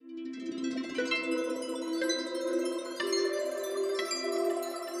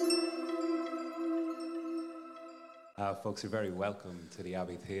Folks, you're very welcome to the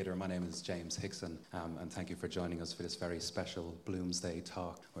Abbey Theatre. My name is James Hickson, and thank you for joining us for this very special Bloomsday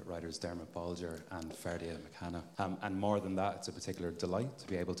talk with writers Dermot Bolger and Ferdia McCanna. And more than that, it's a particular delight to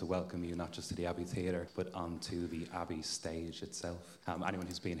be able to welcome you not just to the Abbey Theatre, but onto the Abbey stage itself. Anyone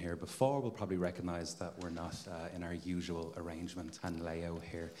who's been here before will probably recognise that we're not in our usual arrangement and layout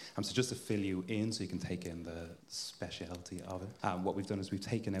here. So just to fill you in so you can take in the speciality of it, what we've done is we've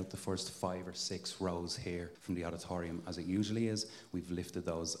taken out the first 5 or 6 rows here from the auditorium as it usually is. We've lifted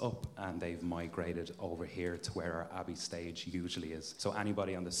those up and they've migrated over here to where our Abbey stage usually is. So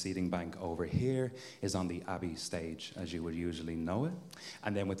anybody on the seating bank over here is on the Abbey stage as you would usually know it.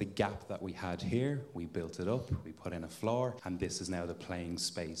 And then with the gap that we had here, we built it up, we put in a floor, and this is now the playing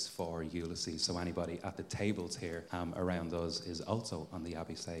space for Ulysses. So anybody at the tables here around us is also on the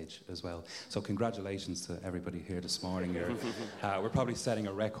Abbey stage as well. So congratulations to everybody here this morning. We're probably setting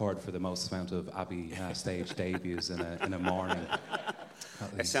a record for the most amount of Abbey stage debuts in a morning.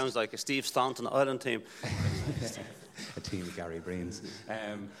 It sounds like a Steve Staunton Island team. A team of Gary Breens.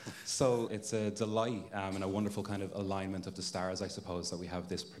 So it's a delight and a wonderful kind of alignment of the stars, I suppose, that we have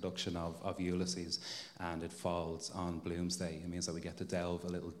this production of Ulysses, and it falls on Bloomsday. It means that we get to delve a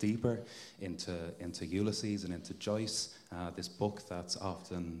little deeper into Ulysses and into Joyce, this book that's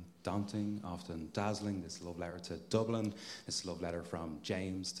often daunting, often dazzling, this love letter to Dublin, this love letter from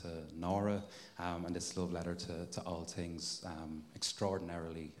James to Nora, and this love letter to all things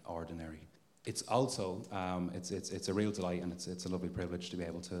extraordinarily ordinary. It's also, it's a real delight, and it's a lovely privilege to be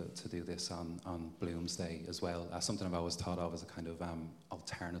able to do this on Bloomsday as well. Something I've always thought of as a kind of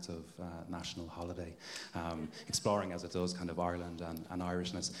alternative national holiday, exploring as it does kind of Ireland and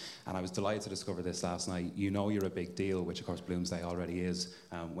Irishness. And I was delighted to discover this last night. You know you're a big deal, which of course Bloomsday already is,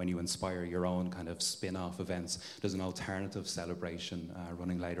 when you inspire your own kind of spin-off events. There's an alternative celebration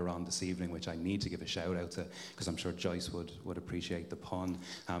running later on this evening, which I need to give a shout out to, because I'm sure Joyce would appreciate the pun.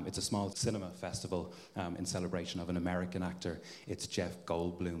 It's a small cinema festival in celebration of an American actor. It's Jeff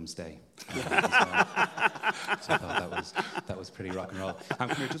Goldblum's Day. So I thought that was pretty rock and roll. Come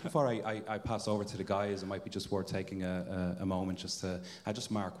here, just before I pass over to the guys, it might be just worth taking a moment just to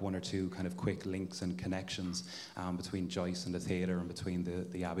mark 1 or 2 kind of quick links and connections between Joyce and the theatre, and between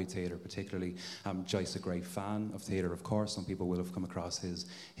the Abbey Theatre particularly. Joyce, a great fan of theatre, of course. Some people will have come across his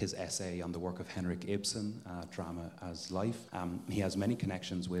essay on the work of Henrik Ibsen, Drama as Life. He has many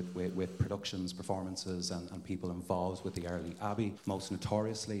connections with productions, performances, and people involved with the early Abbey. Most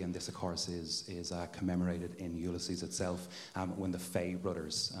notoriously, and this of course is commemorated in Ulysses itself, when the Fay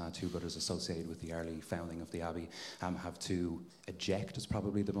brothers, 2 brothers associated with the early founding of the Abbey, have to eject, is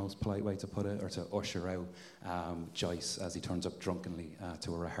probably the most polite way to put it, or to usher out Joyce as he turns up drunkenly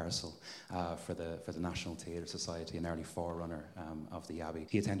to a rehearsal for the National Theatre Society, an early forerunner of the Abbey.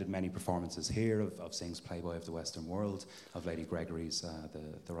 He attended many performances here of Synge's Playboy of the Western World, of Lady Gregory's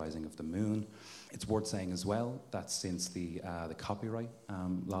The Rising of the Moon. It's worth saying as well that since the copyright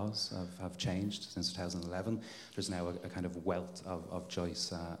laws have changed since 2011, there's now a kind of wealth of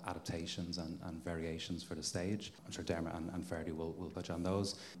Joyce adaptations and variations for the stage. I'm sure Dermot and Ferdy will touch on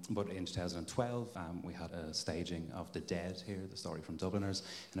those. But in 2012, we had a staging of The Dead here, the story from Dubliners,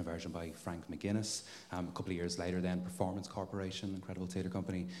 in a version by Frank McGuinness. A couple of years later then, Performance Corporation, incredible theatre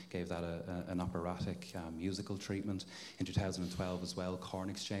company, gave that an operatic musical treatment. In 2012 as well, Corn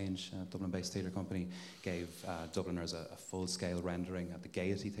Exchange, Dublin-based theatre company, gave Dubliners a full-scale rendering at the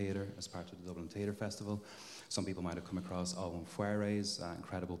Gaiety Theatre as part of the Dublin Theatre Festival. Some people might have come across Owen Fuere's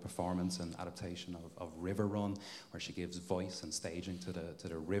incredible performance and adaptation of River Run, where she gives voice and staging to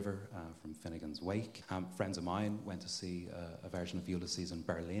the river from Finnegan's Wake. Friends of mine went to see a version of Ulysses in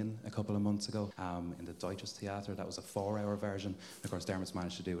Berlin a couple of months ago in the Deutsches Theater. That was a 4-hour version. Of course, Dermot's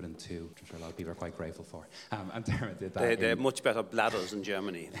managed to do it in 2, which I'm sure a lot of people are quite grateful for. And Dermot did that. They have much better bladders in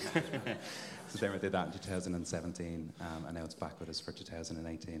Germany. So Dermot did that in 2017, and now it's back with us for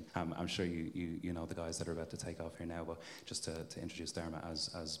 2018. I'm sure you know the guys that are about to take off here now, but just to introduce Dermot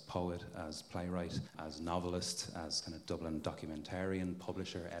as poet, as playwright, as novelist, as kind of Dublin documentarian,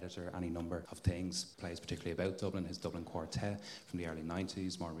 publisher, editor, any number of things. Plays particularly about Dublin, his Dublin Quartet from the early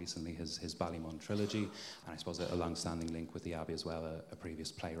 90s, more recently his Ballymun trilogy, and I suppose a long-standing link with the Abbey as well, a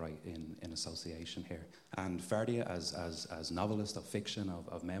previous playwright in association here. And Ferdia as novelist of fiction,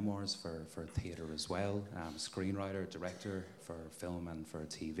 of memoirs for theatre as well, screenwriter, director for film and for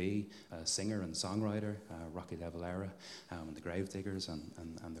TV, singer and songwriter, Rocky De Valera, and the Gravediggers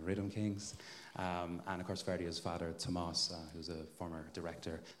and the Rhythm Kings. And of course, Verdi's father, Tomas, who's a former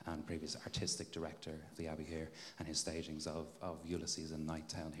director and previous artistic director of the Abbey here, and his stagings of Ulysses in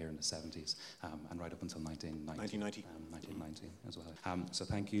Nighttown here in the 70s, and right up until 1990 as well. So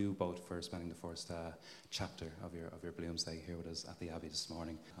thank you both for spending the first chapter of your Bloomsday here with us at the Abbey this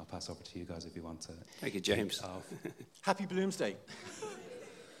morning. I'll pass over to you guys if you want to. Thank you, James. Happy Bloomsday.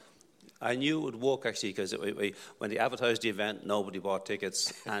 I knew it would work, actually, because when they advertised the event, nobody bought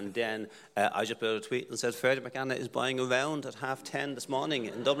tickets. And then I just put out a tweet and said, Ferdy McAnna is buying a round at 10:30 this morning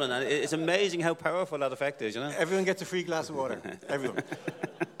in Dublin. And it's amazing how powerful that effect is, you know? Everyone gets a free glass of water. Everyone.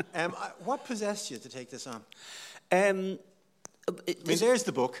 What possessed you to take this on? There's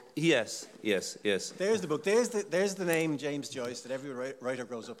the book. Yes. There's the book. There's the name James Joyce that every writer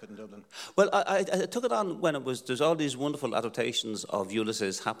grows up in Dublin. Well, I took it on when there's all these wonderful adaptations of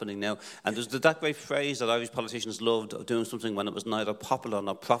Ulysses happening now, and there's that great phrase that Irish politicians loved of doing something when it was neither popular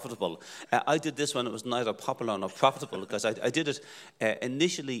nor profitable. I did this when it was neither popular nor profitable, because I did it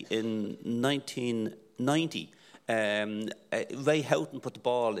initially in 1990. Ray Houghton put the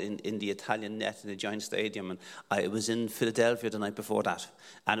ball in the Italian net in the Giant Stadium, and I was in Philadelphia the night before that,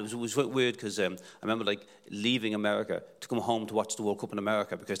 and it was weird because I remember leaving America to come home to watch the World Cup in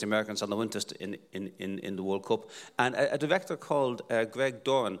America, because the Americans are the winners in the World Cup, and a director called Greg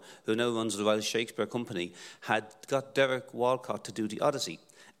Doran, who now runs the Royal Shakespeare Company, had got Derek Walcott to do the Odyssey,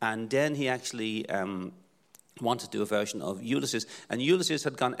 and then he actually wanted to do a version of Ulysses, and Ulysses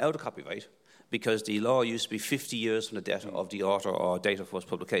had gone out of copyright, because the law used to be 50 years from the death of the author or date of first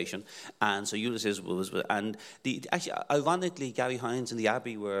publication, and so Ulysses was, and actually, ironically, Gary Hines and the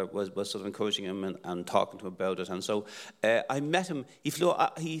Abbey was sort of encouraging him and talking to him about it, and so I met him. He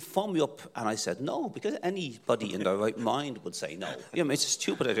phoned me up, and I said no, because anybody in their right mind would say no. It's a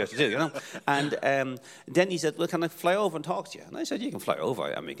stupid idea to do, you know. And then he said, "Well, can I fly over and talk to you?" And I said, "You can fly over.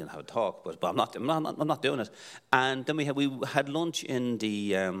 I mean, you can have a talk, but I'm not doing it." And then we had lunch in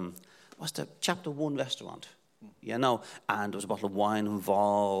the. What's the Chapter 1 restaurant? And there was a bottle of wine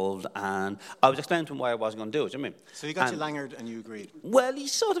involved, and I was explaining to him why I wasn't going to do it, you mean? So you got you langered and you agreed? Well, he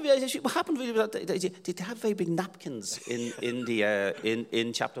sort of, what happened really was that they have very big napkins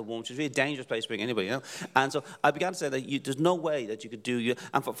in Chapter 1, which is a really dangerous place to bring anybody, you know? And so I began to say that there's no way that you could do,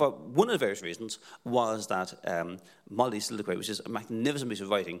 and for one of the various reasons was that Molly's Soliloquy, which is a magnificent piece of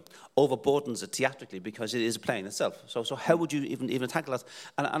writing, overburdens it theatrically because it is a play in itself. So how would you even tackle that?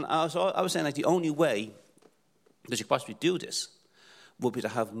 And I was saying, the only way that you could possibly do this would be to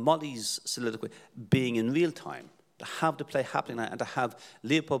have Molly's Soliloquy being in real time, to have the play happening and to have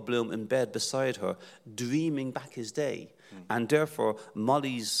Leopold Bloom in bed beside her, dreaming back his day. And therefore,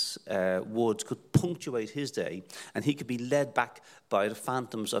 Molly's words could punctuate his day, and he could be led back by the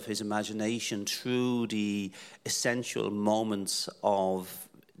phantoms of his imagination through the essential moments of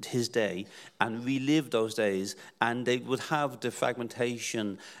his day and relive those days, and they would have the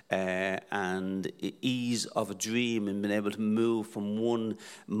fragmentation and ease of a dream and being able to move from one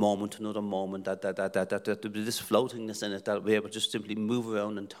moment to another moment, that this floatingness in it, that we able to just simply move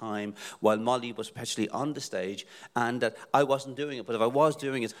around in time, while Molly was perpetually on the stage, and that I wasn't doing it, but if I was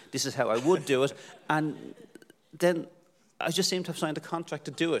doing it, this is how I would do it. And then I just seemed to have signed a contract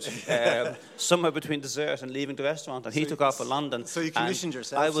to do it somewhere between dessert and leaving the restaurant, and he took off for London. So you commissioned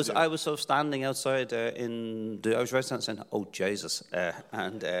yourself. I was sort of standing outside in the Irish restaurant saying, "Oh Jesus!"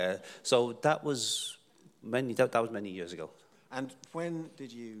 So that was many years ago. And when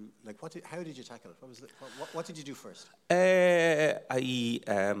did you how did you tackle it? What did you do first? I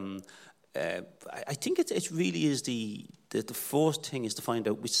think it really is the first thing is to find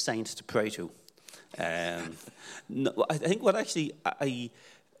out which saint to pray to. I think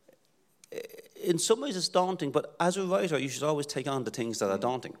in some ways it's daunting, but as a writer you should always take on the things that are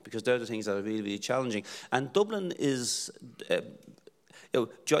daunting, because they're the things that are really, really challenging. And Dublin is,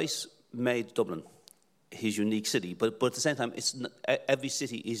 Joyce made Dublin his unique city, but at the same time, it's every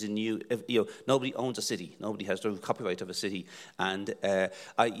city is a new. Nobody owns a city. Nobody has the copyright of a city. And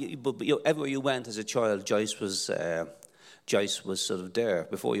everywhere you went as a child, Joyce was sort of there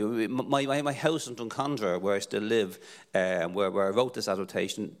before you. My house in Drumcondra, where I still live, where I wrote this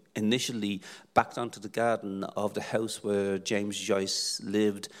adaptation, initially backed onto the garden of the house where James Joyce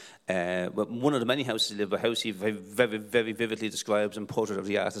lived. One of the many houses he lived, a house he very, very, very vividly describes in Portrait of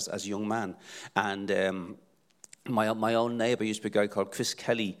the Artist as a young man. And my own neighbour used to be a guy called Chris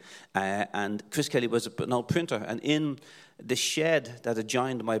Kelly, and Chris Kelly was an old printer, and in the shed that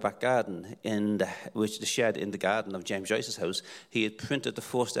adjoined my back garden, the shed in the garden of James Joyce's house, he had printed the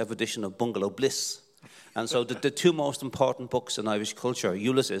first ever edition of Bungalow Bliss. And so the two most important books in Irish culture,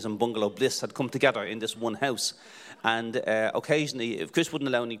 Ulysses and Bungalow Bliss, had come together in this one house. And occasionally, if Chris wouldn't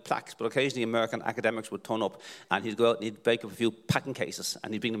allow any plaques, but occasionally American academics would turn up and he'd go out and he'd break up a few packing cases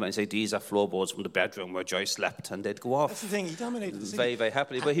and he'd bring them out and say, these are floorboards from the bedroom where Joyce slept, and they'd go off. That's the thing, he dominated the city. Very, very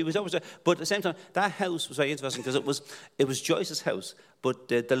happily. But he was always there. But at the same time, that house was very interesting because it was Joyce's house, but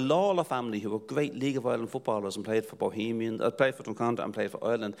the Lawler family, who were great League of Ireland footballers and played for Bohemian, played for Drumcondra and played for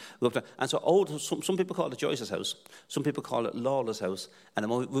Ireland, and so some people call it Joyce's house, some people call it Lawler's house, and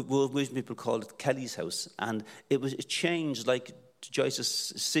most people call it Kelly's house, and it changed like Joyce's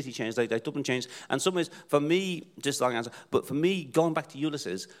city changed, like Dublin changed. And in some ways, for me, just long answer, but for me, going back to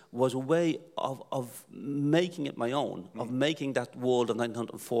Ulysses was a way of making it my own, of making that world of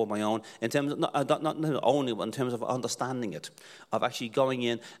 1904 my own, in terms of, not only, but in terms of understanding it, of actually going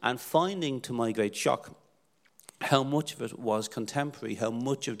in and finding, to my great shock, how much of it was contemporary, how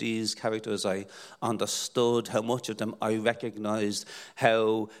much of these characters I understood, how much of them I recognised,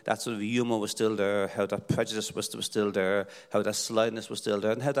 how that sort of humour was still there, how that prejudice was still there, how that slyness was still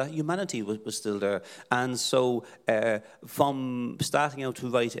there, and how that humanity was still there. And so from starting out to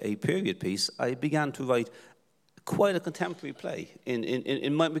write a period piece, I began to write quite a contemporary play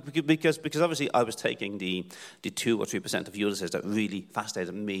in my, because obviously I was taking the 2 or 3% of Ulysses that really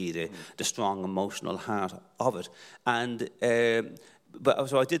fascinated me, the strong emotional heart of it, and but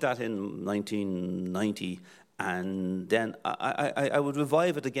so I did that in 1990. And then I would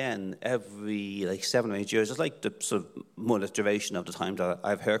revive it again every 7 or 8 years. It's like the sort of more or less duration of the time that I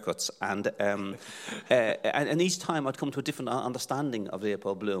have haircuts. And each time I'd come to a different understanding of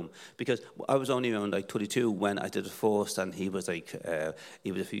Leopold Bloom, because I was only around 22 when I did it first, and he was a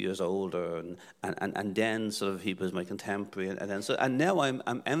few years older, and then sort of he was my contemporary, and now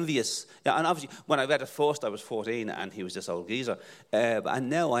I'm envious. Yeah, and obviously when I read it first I was 14 and he was this old geezer, and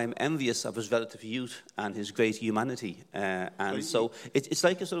now I'm envious of his relative youth and his great humanity, and so it's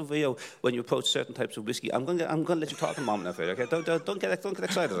like a sort of, when you approach certain types of whiskey. I'm going to let you talk a moment, afraid, okay? Don't get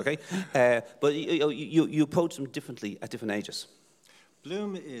excited, okay? But you approach them differently at different ages.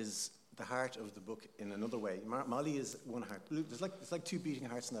 Bloom is the heart of the book in another way. Molly is one heart. It's like two beating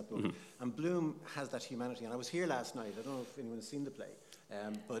hearts in that book, and Bloom has that humanity. And I was here last night. I don't know if anyone has seen the play.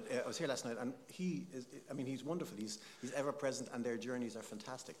 But I was here last night, and he's wonderful. He's ever present, and their journeys are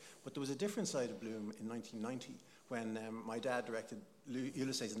fantastic. But there was a different side of Bloom in 1990 when my dad directed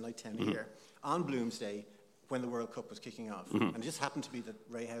Ulysses in Light 10 here on Bloom's Day when the World Cup was kicking off. And it just happened to be that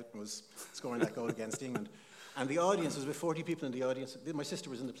Ray Houghton was scoring that goal against England. And the audience, there was about 40 people in the audience. My sister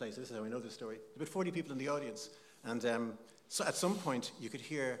was in the play, so this is how I know this story. There were about 40 people in the audience. And so at some point, you could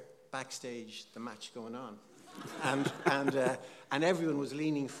hear backstage the match going on. And everyone was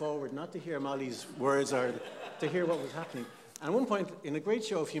leaning forward, not to hear Molly's words or to hear what was happening. And at one point, in a great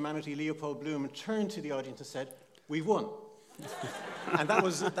show of humanity, Leopold Bloom turned to the audience and said, "We've won." And that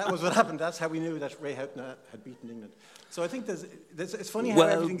was what happened. That's how we knew that Ray Houghton had beaten England. So I think it's funny how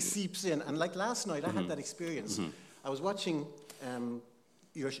everything seeps in. And like last night, I had that experience. I was watching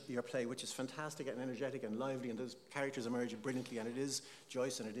your play, which is fantastic and energetic and lively, and those characters emerge brilliantly, and it is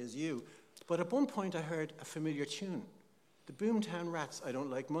Joyce and it is you. But at one point I heard a familiar tune. The Boomtown Rats, I Don't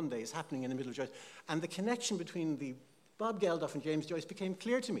Like Mondays, happening in the middle of Joyce. And the connection between the Bob Geldof and James Joyce became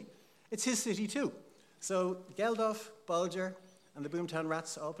clear to me. It's his city too. So Geldof, Bulger, and the Boomtown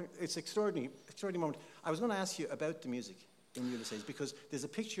Rats, it's extraordinary moment. I was going to ask you about the music in Ulysses, because there's a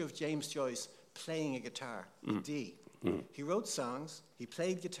picture of James Joyce playing a guitar, D. He wrote songs, he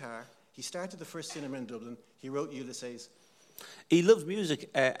played guitar, he started the first cinema in Dublin, he wrote Ulysses. He loves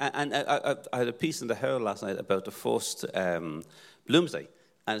music, and I had a piece in the Herald last night about the first Bloomsday,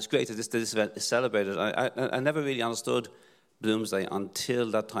 and it's great that this event is celebrated. I never really understood Bloomsday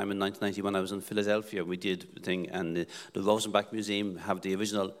until that time in 1990 when I was in Philadelphia. We did the thing, and the Rosenbach Museum have the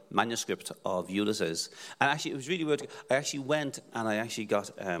original manuscript of Ulysses. And actually, it was really weird. I actually went and I actually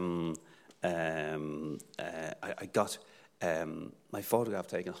got my photograph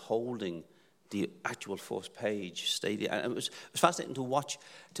taken holding the actual first page stadium. And it was fascinating to watch,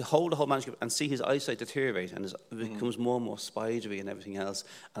 to hold the whole manuscript and see his eyesight deteriorate, and it becomes more and more spidery and everything else.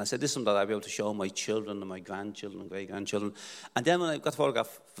 And I said, this is something that I'll be able to show my children and my grandchildren and great-grandchildren. And then when I got the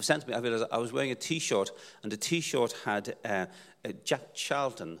photograph sent to me, I realized I was wearing a T-shirt, and the T-shirt had Jack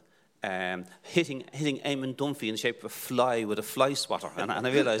Charlton hitting Eamon Dunphy in the shape of a fly with a fly swatter. And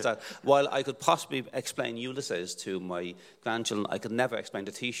I realised that while I could possibly explain Ulysses to my grandchildren, I could never explain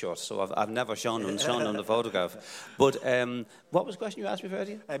the T-shirt, so I've never shown them the photograph. But what was the question you asked me,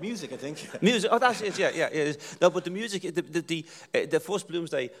 Ferdy? Music, I think. Music, oh, that's it, yeah. It is. No, but the music, the first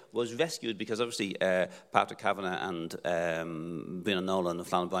Bloomsday was rescued because obviously Patrick Kavanagh and Brian Nolan and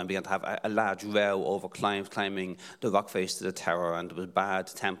Flann O'Brien began to have a large row over climbing the rock face to the tower, and there was bad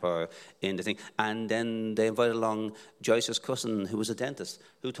temper in the thing. And then they invited along Joyce's cousin, who was a dentist,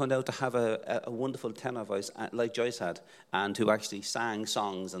 who turned out to have a wonderful tenor voice like Joyce had, and who actually sang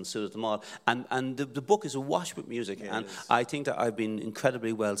songs and suited them all. And the book is awash with music, yeah, and I think that I've been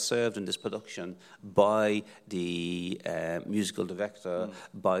incredibly well served in this production by the musical director,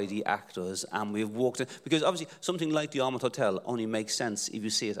 by the actors, and we've walked in, because obviously something like the Ormond Hotel only makes sense if you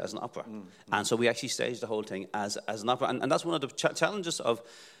see it as an opera. And so we actually staged the whole thing as an opera, and that's one of the challenges of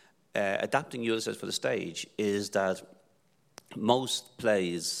adapting Ulysses for the stage, is that most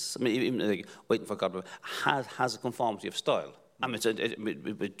plays, I mean, even like Waiting for Godot, has a conformity of style. I mean,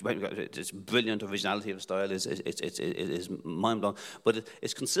 it's brilliant originality of style. It is mind-blowing, but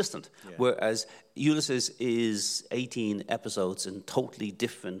it's consistent. Yeah. Whereas Ulysses is 18 episodes in totally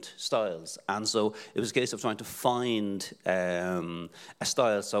different styles. And so it was a case of trying to find a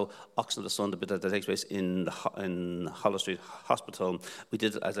style. So Oxen of the Sun, the bit that takes place in Hollow Street Hospital, we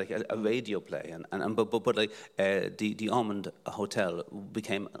did it as like a radio play. But like the Ormond Hotel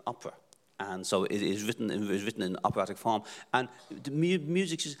became an opera. And so it is written in operatic form. And the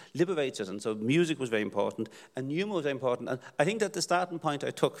music just liberates it. And so music was very important, and humour was very important. And I think that the starting point I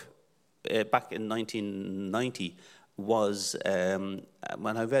took back in 1990 was when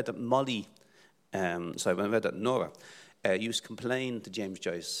I read that when I read that Nora used to complain to James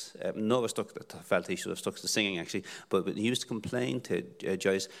Joyce. Nora felt he should have stuck to singing, actually, but he used to complain to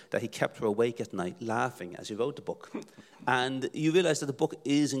Joyce that he kept her awake at night laughing as he wrote the book. And you realise that the book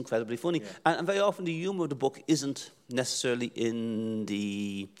is incredibly funny. Yeah. And very often the humour of the book isn't necessarily in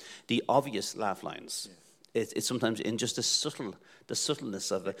the obvious laugh lines. Yeah. It's sometimes in just the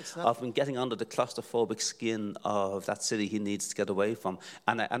subtleness of it, often getting under the claustrophobic skin of that city he needs to get away from.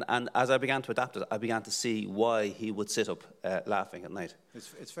 And as I began to adapt it, I began to see why he would sit up laughing at night.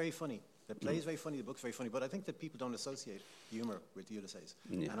 It's very funny. The play is very funny, the book's very funny, but I think that people don't associate humour with Ulysses.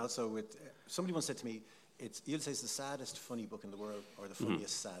 Yeah. And also with, somebody once said to me, Ulysses is the saddest funny book in the world, or the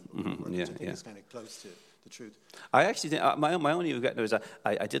funniest sad book in the world, which I think is kind of close to the truth. I actually think my only regret was that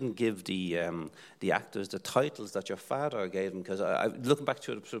I didn't give the actors the titles that your father gave them, because looking back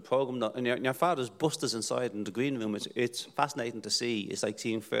to the program, and your father's bust is inside in the green room. It's fascinating to see. It's like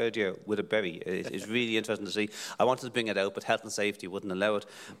seeing Ferdier with a berry. It's really interesting to see. I wanted to bring it out, but health and safety wouldn't allow it.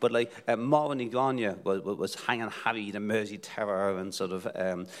 But like Maura Ní Ghráinne was hanging Harry the Mersey Terror, and sort of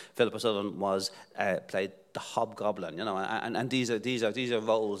Philippa Sutherland was played the Hobgoblin, you know, and these are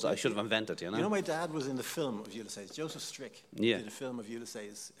roles I should have invented, you know. You know, my dad was in the film of Ulysses. Joseph Strick did a film of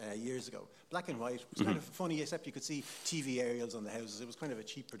Ulysses years ago, black and white. It was kind of funny, except you could see TV aerials on the houses. It was kind of a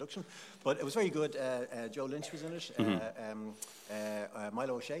cheap production, but it was very good. Joe Lynch was in it.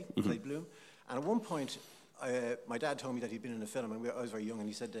 Milo O'Shea played Bloom, and at one point, my dad told me that he'd been in a film, and I was very young, and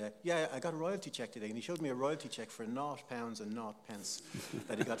he said, yeah, I got a royalty check today, and he showed me a royalty check for £0 and 0 pence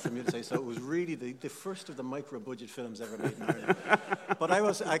that he got from Ulysses. So it was really the first of the micro-budget films ever made in Ireland. But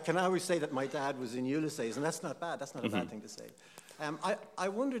I can always say that my dad was in Ulysses, and that's not bad. That's not a bad thing to say. I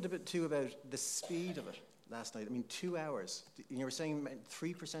wondered a bit, too, about the speed of it last night. I mean, 2 hours. You were saying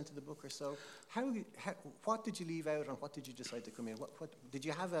 3% of the book or so. What did you leave out, and what did you decide to come in? What did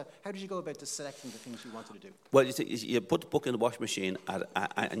you have how did you go about selecting the things you wanted to do? Well, you put the book in the washing machine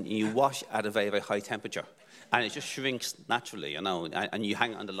and you wash at a very, very high temperature, and it just shrinks naturally, you know, and you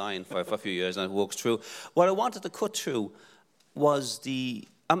hang it on the line for a few years, and it works through. What I wanted to cut through was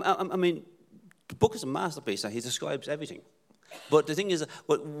I mean, the book is a masterpiece, and he describes everything. But the thing is,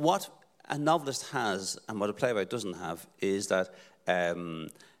 what a novelist has and what a playwright doesn't have is that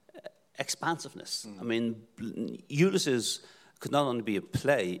expansiveness. I mean, Ulysses could not only be a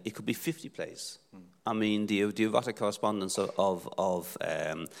play, it could be 50 plays. I mean, the erotic correspondence of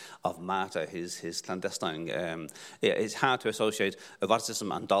Martha, his clandestine. It's hard to associate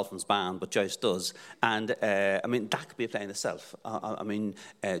eroticism and Dolphin's Band, but Joyce does. And I mean, that could be a play in itself. I mean,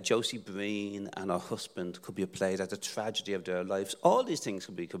 Josie Breen and her husband could be a play that the tragedy of their lives. All these things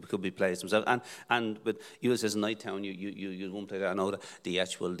could be plays themselves. And with Ulysses in Nighttown, you won't play that. I know the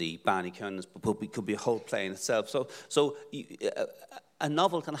actual Barney Kernan's could be a whole play in itself. So. a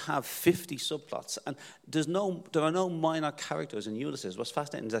novel can have 50 subplots, and there are no minor characters in Ulysses. What's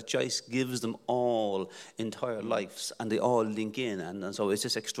fascinating is that Joyce gives them all entire lives, and they all link in, and so it's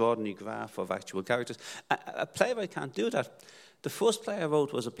this extraordinary graph of actual characters. A playwright can't do that. The first play I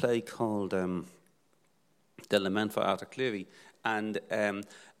wrote was a play called The Lament for Arthur Cleary, and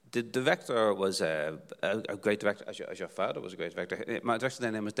the director was a great director, as your father was a great director. My director's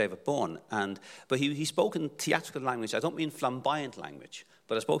name was David Bourne, but he spoke in theatrical language. I don't mean flamboyant language,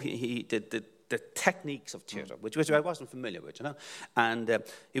 but I spoke, he did the techniques of theatre, which I wasn't familiar with, you know. And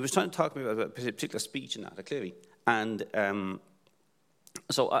he was trying to talk to me about a particular speech in Arthur Cleary, and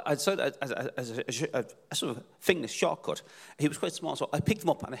so I decided as a sort of fitness shortcut. He was quite small, so I picked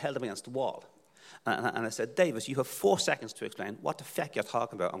him up and I held him against the wall. And I said, Davis, you have 4 seconds to explain what the feck you're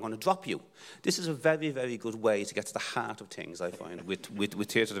talking about. I'm going to drop you. This is a very, very good way to get to the heart of things, I find,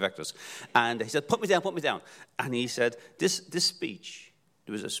 with theatre directors. And he said, put me down. And he said, this speech,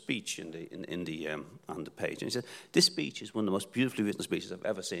 there was a speech on the page. And he said, this speech is one of the most beautifully written speeches I've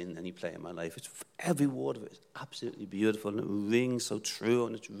ever seen in any play in my life. Every word of it is absolutely beautiful, and it rings so true,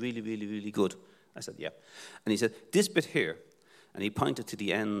 and it's really, really, really good. I said, yeah. And he said, this bit here, and he pointed to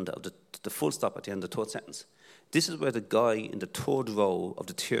the end of the full stop at the end of the third sentence. This is where the guy in the third row of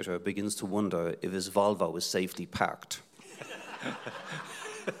the theatre begins to wonder if his Volvo is safely parked.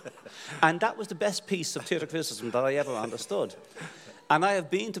 And that was the best piece of theatre criticism that I ever understood. And I have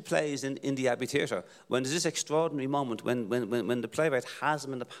been to plays in the Abbey Theatre when there's this extraordinary moment when the playwright has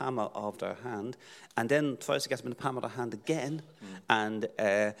them in the palm of their hand and then tries to get them in the palm of their hand again. And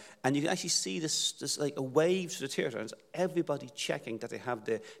you can actually see this like a wave through the theatre, and it's everybody checking that they have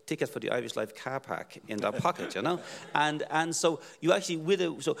the ticket for the Irish Life car park in their pocket, you know. And so you actually with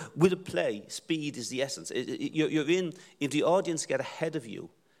a play, speed is the essence. You're in, if the audience get ahead of you,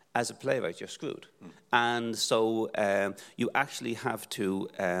 as a playwright, you're screwed. And so you actually have to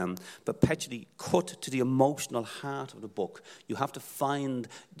perpetually cut to the emotional heart of the book. You have to find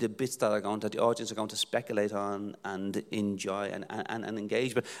the bits that the audience are going to speculate on and enjoy and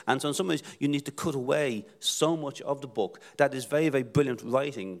engage with. And so in some ways, you need to cut away so much of the book that is very, very brilliant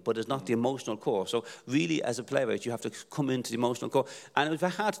writing, but is not the emotional core. So really, as a playwright, you have to come into the emotional core. And it was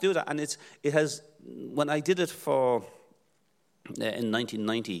very hard to do that. And it has, when I did it in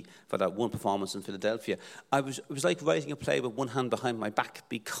 1990 for that one performance in Philadelphia, it was like writing a play with one hand behind my back,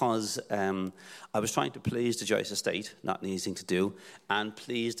 because I was trying to please the Joyce estate, not an easy thing to do, and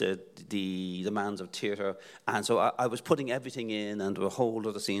please the demands of theatre. And so I was putting everything in, and there were a whole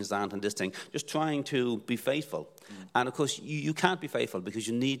other scenes down and this thing, just trying to be faithful. And of course, you can't be faithful because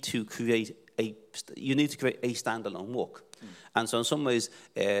you need to create a standalone work. And so in some ways,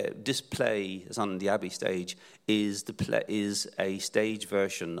 this play is on the Abbey stage is a stage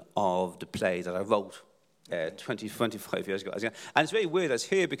version of the play that I wrote 25 years ago. And it's very weird as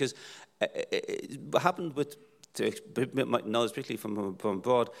here, because what happened you might know this particularly from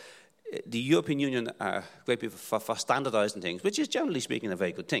abroad, the European Union are great people for standardising things, which is generally speaking a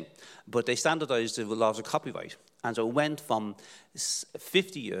very good thing. But they standardised the laws of copyright. And so it went from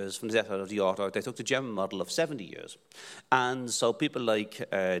 50 years from the death of the author. They took the German model of 70 years. And so people like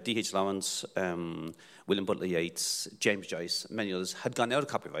D.H. Lawrence, William Butler Yeats, James Joyce, many others had gone out of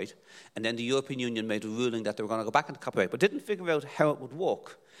copyright. And then the European Union made a ruling that they were going to go back into copyright, but didn't figure out how it would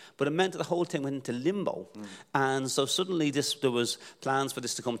work. But it meant that the whole thing went into limbo. And so suddenly there was plans for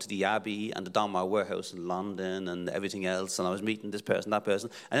this to come to the Abbey and the Donmar Warehouse in London and everything else. And I was meeting this person, that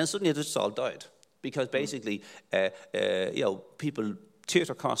person. And then suddenly it just all died. Because basically,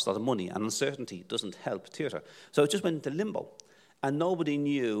 theatre costs a lot of money, and uncertainty doesn't help theatre. So it just went into limbo. And nobody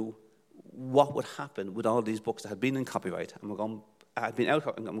knew what would happen with all these books that had been in copyright and had been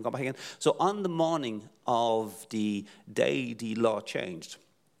out and gone back again. So on the morning of the day the law changed,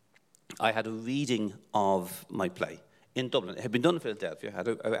 I had a reading of my play in Dublin. It had been done in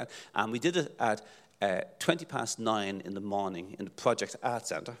Philadelphia, and we did it at 9:20 in the morning in the Project Art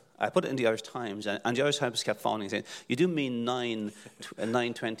Centre. I put it in the Irish Times, and the Irish Times kept phoning saying, "You do mean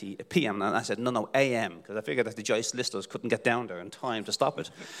 9:20 p.m.?" And I said, "No, a.m.," because I figured that the Joyce listers couldn't get down there in time to stop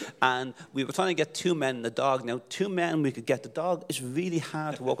it. And we were trying to get 2 men and a dog. Now, 2 men we could get. The dog is really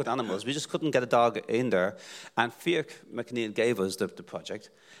hard to work with animals. We just couldn't get a dog in there. And Fiach McNeil gave us the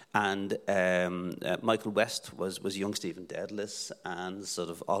project. And Michael West was young Stephen Dedalus, and sort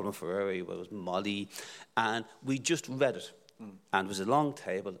of Alma Ferrari was Molly. And we just read it. And it was a long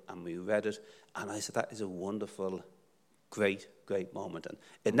table, and we read it, and I said, that is a wonderful, great, great moment. And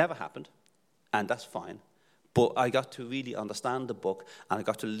it never happened, and that's fine. But I got to really understand the book, and I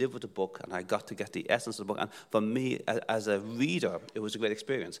got to live with the book, and I got to get the essence of the book. And for me, as a reader, it was a great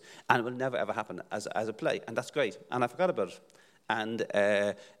experience. And it will never, ever happen as a play, and that's great. And I forgot about it.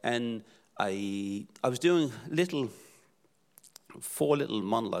 And I was doing 4 little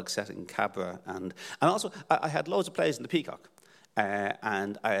monologues set in Cabra, and also I had loads of plays in the Peacock.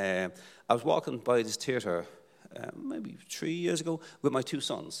 And I was walking by this theatre maybe 3 years ago with my 2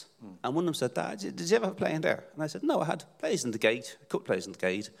 sons. And one of them said, "Dad, did you ever have a play in there?" And I said, "No, I had plays in the Gate, a couple plays in the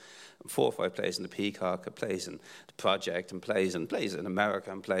Gate, 4 or 5 plays in the Peacock, plays in the Project, and plays in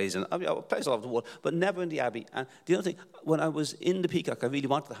America, and plays plays all over the world, but never in the Abbey." And the other thing, when I was in the Peacock, I really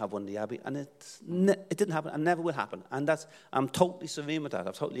wanted to have one in the Abbey, and it didn't happen, and never will happen. And I'm totally serene with that.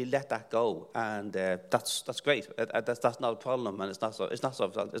 I've totally let that go, and that's great. That's not a problem, and it's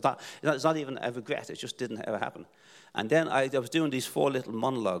not even a regret. It just didn't ever happen. And then I was doing these 4 little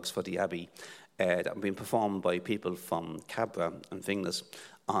monologues for the Abbey that were being performed by people from Cabra and Finglas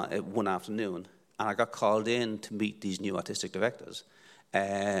one afternoon, and I got called in to meet these new artistic directors.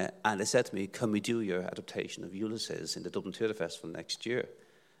 And they said to me, "Can we do your adaptation of Ulysses in the Dublin Theatre Festival next year?"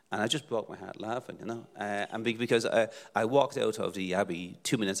 And I just broke my heart laughing, and because I walked out of the Abbey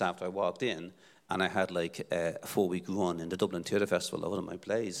 2 minutes after I walked in, and I had like a 4-week run in the Dublin Theatre Festival of one of my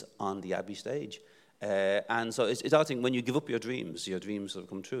plays on the Abbey stage. And so it's all thing, when you give up your dreams will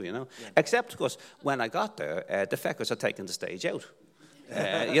come true, Yeah. Except, of course, when I got there, the Feckers had taken the stage out.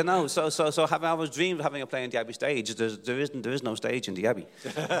 So having always dreamed of having a play on the Abbey stage, there is no stage in the Abbey.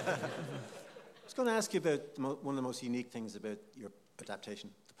 I was going to ask you about one of the most unique things about your adaptation,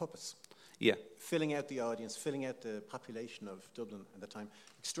 the puppets. Yeah. Filling out the audience, filling out the population of Dublin at the time.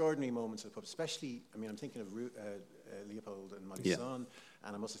 Extraordinary moments of the puppets, especially, I'm thinking of Leopold and Molly's son,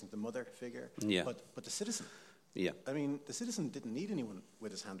 and I must think the mother figure. Yeah. But the citizen. Yeah. The citizen didn't need anyone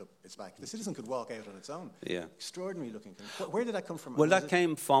with his hand up its back. The citizen could walk out on its own. Yeah. Extraordinary looking thing. Where did that come from? Well, that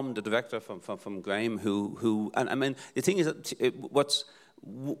came from the director, from Graham, who the thing is that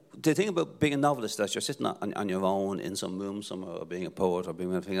the thing about being a novelist is that you're sitting on your own in some room somewhere, or being a poet, or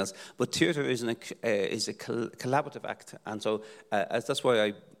being anything else. But theatre is a collaborative act, and so that's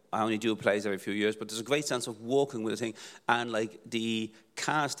why I only do plays every few years. But there's a great sense of walking with a thing, and like the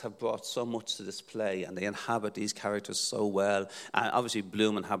cast have brought so much to this play, and they inhabit these characters so well. And obviously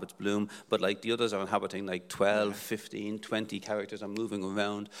Bloom inhabits Bloom, but like the others are inhabiting like 12, 15, 20 characters are moving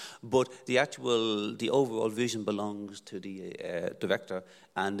around. But the overall vision belongs to the director,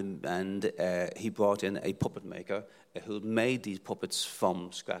 and he brought in a puppet maker who made these puppets from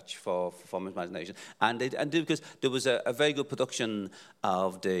scratch from his imagination. And because there was a very good production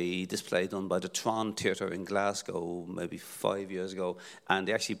of the display done by the Tron Theatre in Glasgow maybe 5 years ago, and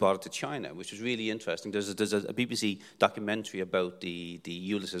they actually brought it to China, which was really interesting. There's a BBC documentary about the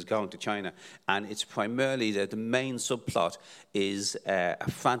Ulysses going to China, and it's primarily the main subplot is a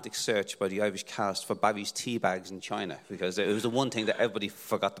frantic search by the Irish cast for Barry's tea bags in China, because it was the one thing that everybody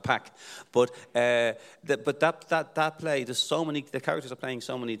forgot to pack. But that play, there's so many, the characters are playing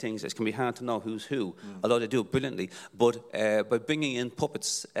so many things, it can be hard to know who's who, although they do it brilliantly. But by bringing in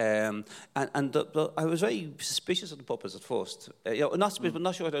puppets, I was very suspicious of the puppets at first. Not suspicious, but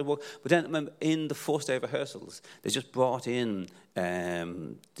not sure how they work. But then in the first day of rehearsals, they just brought in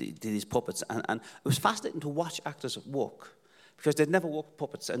these puppets, and it was fascinating to watch actors work, because they'd never worked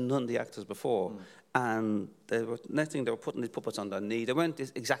puppets, and none of the actors before. And next thing, they were putting these puppets on their knee. They weren't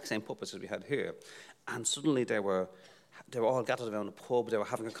the exact same puppets as we had here. And suddenly they were all gathered around a pub, they were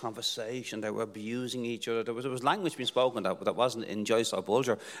having a conversation, they were abusing each other. There was language being spoken that wasn't in Joyce or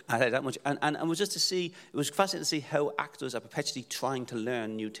Bulger that much. And it was just to see, it was fascinating to see how actors are perpetually trying to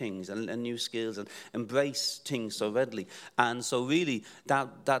learn new things and new skills and embrace things so readily. And so really,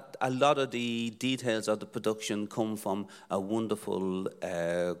 that a lot of the details of the production come from a wonderful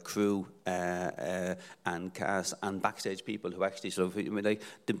crew and cast and backstage people who actually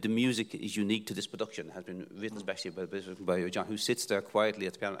the music is unique to this production. It has been written especially by John, who sits there quietly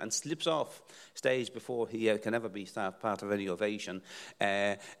at the piano and slips off stage before he can ever be part of any ovation.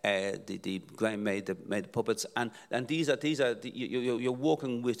 The Graham made the puppets, and these are you're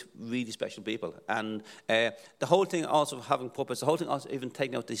working with really special people. And the whole thing also of having puppets, the whole thing also even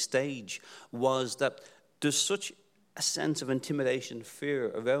taking out the stage, was that there's such a sense of intimidation, fear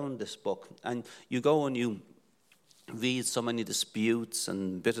around this book, and you go and you read so many disputes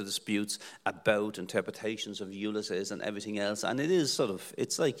and bitter disputes about interpretations of Ulysses and everything else, and it is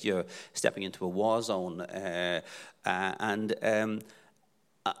it's like you're stepping into a war zone, and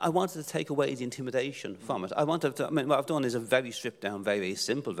I wanted to take away the intimidation from it. What I've done is a very stripped down, very, very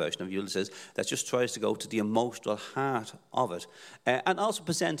simple version of Ulysses that just tries to go to the emotional heart of it. And also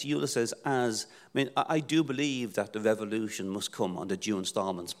present Ulysses as, I do believe that the revolution must come under June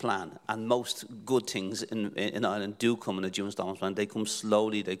Stallman's plan. And most good things in Ireland do come under June Stallman's plan. They come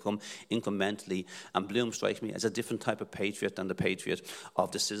slowly, they come incrementally. And Bloom strikes me as a different type of patriot than the patriot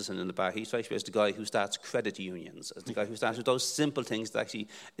of the citizen in the bar. He strikes me as the guy who starts credit unions, as the guy who starts with those simple things that actually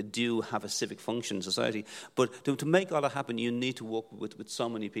do have a civic function in society. But to make all that happen, you need to work with so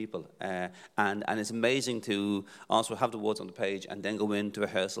many people. And it's amazing to also have the words on the page and then go into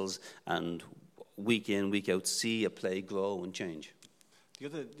rehearsals and week in, week out, see a play grow and change. The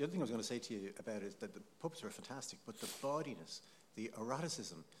other thing I was going to say to you about it is that the puppets are fantastic, but the bawdiness, the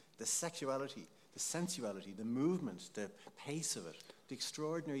eroticism, the sexuality, the sensuality, the movement, the pace of it, the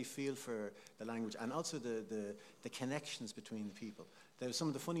extraordinary feel for the language, and also the connections between the people. There were some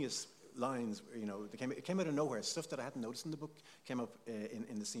of the funniest lines, it came out of nowhere. Stuff that I hadn't noticed in the book came up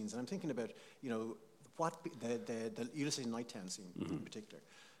in the scenes. And I'm thinking about, what the Ulysses Nighttown scene in particular.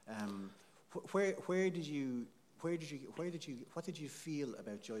 What did you feel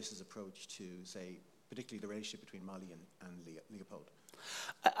about Joyce's approach to, say, particularly the relationship between Molly and Leopold?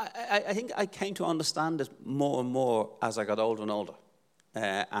 I think I came to understand it more and more as I got older and older.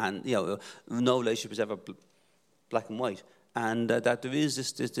 No relationship is ever black and white. And that there is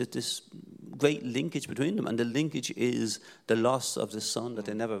this great linkage between them, and the linkage is the loss of the son that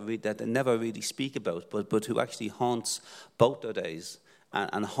they never really speak about, but who actually haunts both their days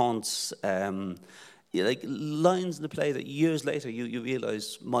and haunts like lines in the play that years later you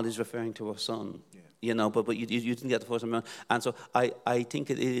realise Molly's referring to her son. Yeah. But you didn't get the first time around. And so I think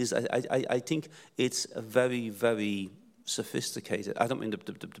it is. I think it's a very, very sophisticated, I don't mean the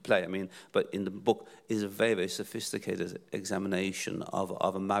play, but in the book is a very, very sophisticated examination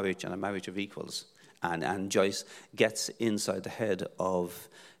of a marriage and a marriage of equals. And Joyce gets inside the head of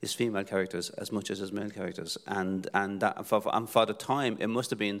his female characters as much as his male characters. And for the time, it must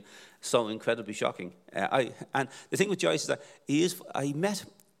have been so incredibly shocking. And the thing with Joyce is that I met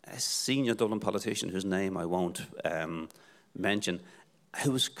a senior Dublin politician whose name I won't mention,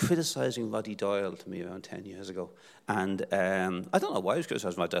 who was criticising Roddy Doyle to me around 10 years ago. And I don't know why he was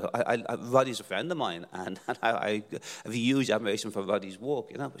criticising Roddy Doyle. Roddy's a friend of mine, and I have a huge admiration for Roddy's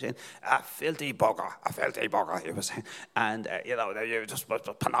work, saying, a filthy bugger, he was saying. And, just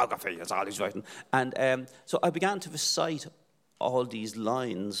pornography, that's all he's writing. And so I began to recite all these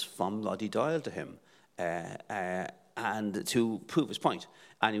lines from Roddy Doyle to him, and to prove his point.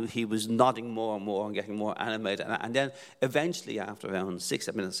 And he was nodding more and more and getting more animated. And then eventually, after around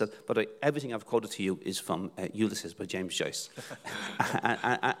 6-7 minutes, said, but everything I've quoted to you is from Ulysses by James Joyce.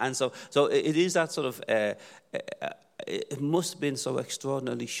 and so it is that sort of... it must have been so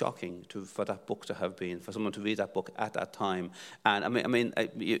extraordinarily shocking for that book to have been, for someone to read that book at that time. And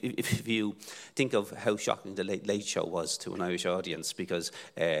if you think of how shocking the Late Show was to an Irish audience, because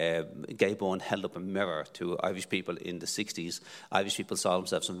Gay Byrne held up a mirror to Irish people in the 60s. Irish people saw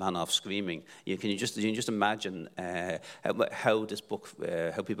themselves and ran off screaming. You can just imagine how this book,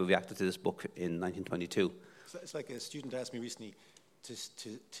 how people reacted to this book in 1922. So it's like a student asked me recently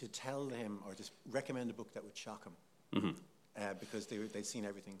to tell him or to recommend a book that would shock him. Mm-hmm. Because they'd seen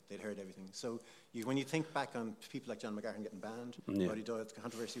everything, they'd heard everything. So when you think back on people like John McGahern getting banned, Roddy Doyle, the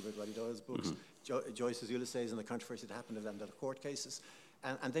controversy with Roddy Doyle's books, Joyce's Ulysses and the controversy that happened in the court cases,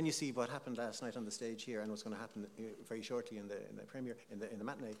 and then you see what happened last night on the stage here and what's going to happen very shortly in the premiere, in the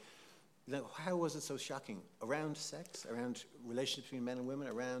matinee. How was it so shocking? Around sex, around relationships between men and women,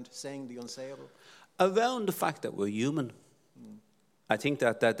 around saying the unsayable? Around the fact that we're human. I think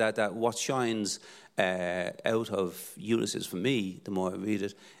that what shines out of Ulysses for me, the more I read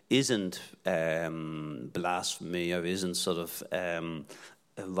it, isn't blasphemy or isn't sort of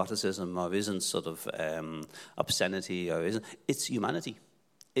eroticism or isn't sort of obscenity or isn't. It's humanity.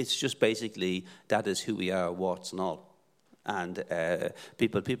 It's just basically that is who we are, warts and all. And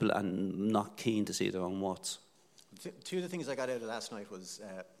people are not keen to see their own warts. Two of the things I got out of last night was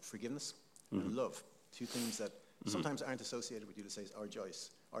forgiveness and love. Two things that sometimes aren't associated with Ulysses or Joyce,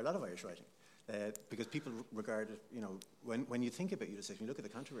 or a lot of Irish writing, because people regard it, when you think about Ulysses, when you look at the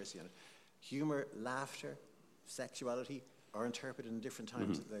controversy on it, humour, laughter, sexuality are interpreted in different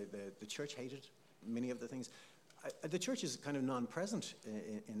times. The church hated many of the things. The church is kind of non-present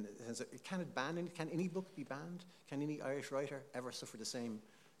in the sense that can any book be banned? Can any Irish writer ever suffer the same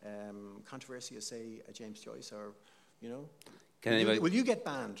controversy as, say, a James Joyce or, Can anybody? Will you get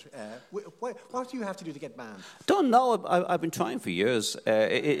banned? What do you have to do to get banned? Don't know. I've been trying for years.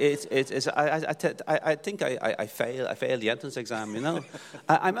 I think I failed the entrance exam. You know,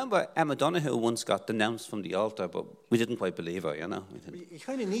 I remember Emma Donoghue once got denounced from the altar, but we didn't quite believe her. You know, you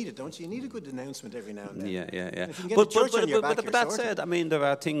kind of need it, don't you? You need a good denouncement every now and then. Yeah. If you can get the church on your back, but that said, I mean, there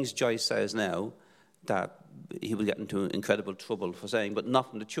are things Joyce says now that he will get into incredible trouble for saying, but not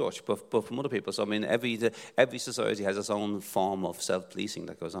from the church, but from other people. So I mean, every society has its own form of self-policing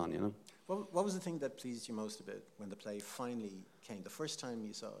that goes on, you know. What was the thing that pleased you most about when the play finally came? The first time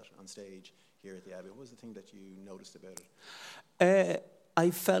you saw it on stage here at the Abbey, what was the thing that you noticed about it? I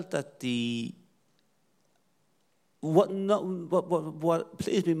felt that what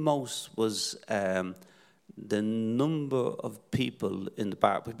pleased me most was the number of people in the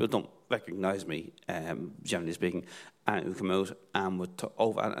bar. People don't recognise me, generally speaking, and who come out and would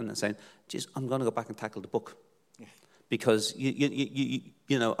over and saying, "Geez, I'm going to go back and tackle the book," because you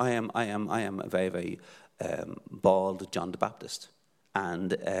know I am a very very bald John the Baptist,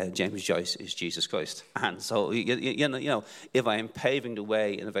 and James Joyce is Jesus Christ, and so you know if I am paving the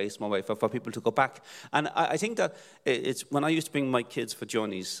way in a very small way for people to go back, and I think that it's when I used to bring my kids for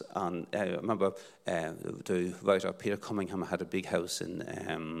journeys on. I remember the writer Peter Cunningham had a big house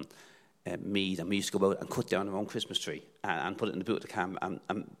in Mead, and we used to go out and cut down our own Christmas tree and put it in the boot of the car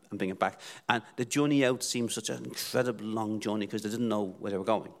and bring it back. And the journey out seemed such an incredible long journey because they didn't know where they were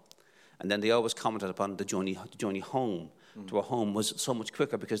going. And then they always commented upon the journey home to our home was so much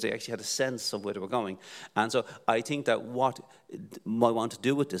quicker because they actually had a sense of where they were going. And so I think that what I want to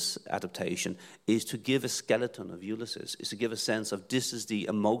do with this adaptation is to give a skeleton of Ulysses, is to give a sense of this is the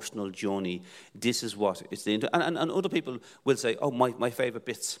emotional journey, this is what it's the... And other people will say, oh, my favourite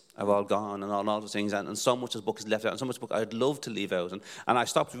bits are all gone and all those things, and so much of the book is left out, and so much of the book I'd love to leave out. And I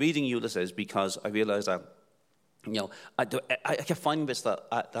stopped reading Ulysses because I realised that, you know, I kept finding bits that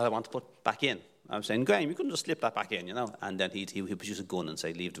I want to put back in. I was saying, Graham, you couldn't just slip that back in, you know. And then he'd produce a gun and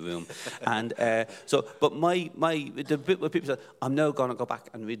say, leave the room. And but the bit where people said, I'm now going to go back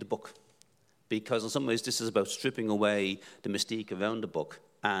and read the book. Because in some ways, this is about stripping away the mystique around the book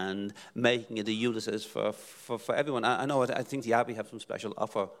and making it a Ulysses for everyone. I know, I think the Abbey have some special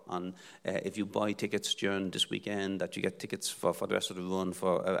offer on if you buy tickets during this weekend, that you get tickets for the rest of the run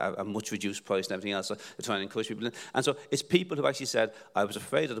for a much reduced price and everything else. So they're trying to encourage people in. And so it's people who actually said, I was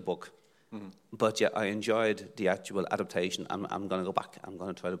afraid of the book. Mm-hmm. But yeah, I enjoyed the actual adaptation. I'm going to go back. I'm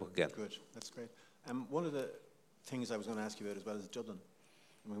going to try the book again. Good, that's great. One of the things I was going to ask you about as well is Dublin.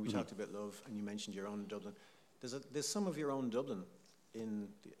 I mean, we talked about love, and you mentioned your own Dublin. There's some of your own Dublin in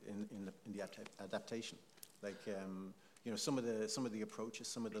the adaptation, like you know, some of the approaches,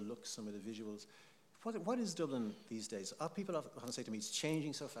 some of the looks, some of the visuals. What is Dublin these days? People often say to me, it's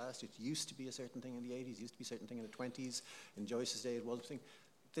changing so fast. It used to be a certain thing in the 80s, it used to be a certain thing in the 20s. In Joyce's day, it was a thing.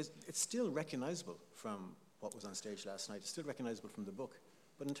 It's still recognisable from what was on stage last night. It's still recognisable from the book.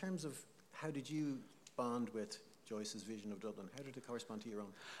 But in terms of how did you bond with Joyce's vision of Dublin? How did it correspond to your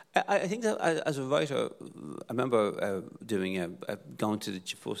own? I think that as a writer, I remember going to the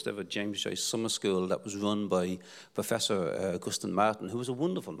first ever James Joyce summer school that was run by Professor Augustine Martin, who was a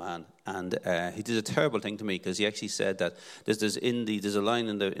wonderful man. And he did a terrible thing to me because he actually said that there's a line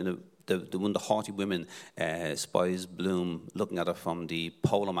in the one of the haughty women spies Bloom looking at her from the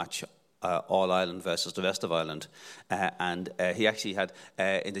polo match, All Ireland versus the rest of Ireland. And he actually had,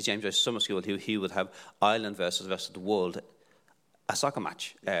 in the James Joyce Summer School, he would have Ireland versus the rest of the world, a soccer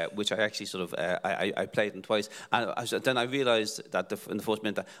match, which I actually sort of, I played in twice. And then I realised that in the first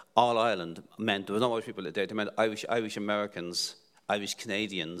minute that All Ireland meant, there was no Irish people there, they meant Irish Americans, Irish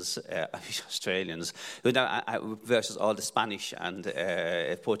Canadians, Irish Australians, versus all the Spanish and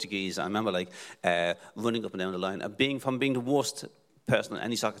Portuguese. I remember running up and down the line, being the worst person in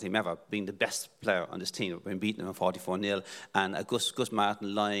any soccer team ever, being the best player on this team, being beaten them 44-0, and Gus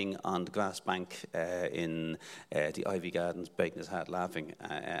Martin lying on the grass bank in the Ivy Gardens, breaking his heart, laughing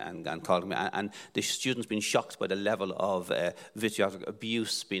and calling me, and the students being shocked by the level of vitriolic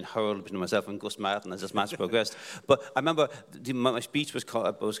abuse being hurled between myself and Gus Martin as this match progressed. But I remember my speech was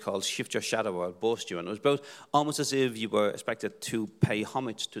called Shift Your Shadow or Boast You, and it was about almost as if you were expected to pay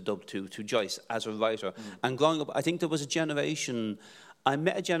homage to Joyce as a writer. And growing up, I think there was a generation... I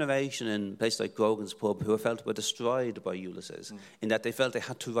met a generation in places like Grogan's Pub who felt were destroyed by Ulysses, in that they felt they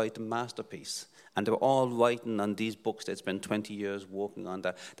had to write a masterpiece. And they were all writing on these books they'd spent 20 years working on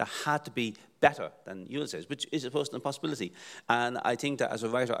that had to be better than Ulysses, which is supposed to be an impossibility. And I think that as a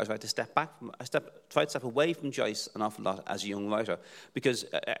writer, I tried to step back, tried to step away from Joyce an awful lot as a young writer, because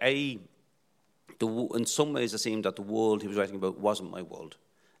in some ways it seemed that the world he was writing about wasn't my world.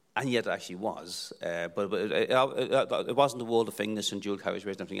 And yet it actually was. But it wasn't the world of Finglas and dual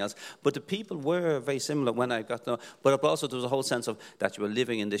carriageways and everything else. But the people were very similar when I got to know. But also there was a whole sense of that you were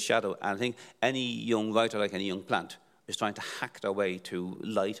living in the shadow. And I think any young writer, like any young plant, is trying to hack their way to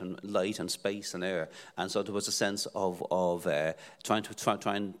light and space and air. And so there was a sense of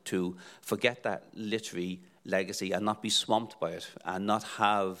trying to forget that literary legacy and not be swamped by it and not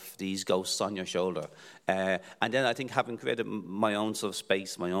have these ghosts on your shoulder. And then I think having created my own sort of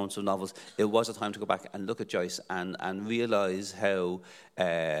space, my own sort of novels, it was a time to go back and look at Joyce and realise how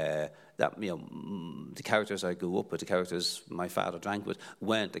that, you know, the characters I grew up with, the characters my father drank with,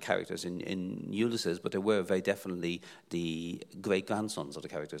 weren't the characters in Ulysses, but they were very definitely the great-grandsons of the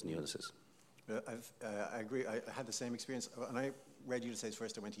characters in Ulysses. I agree. I had the same experience. When I read Ulysses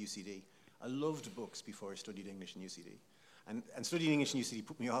first, I went to UCD. I loved books before I studied English in UCD. And studying English in UCD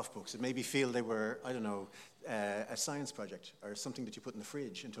put me off books. It made me feel they were, I don't know, a science project or something that you put in the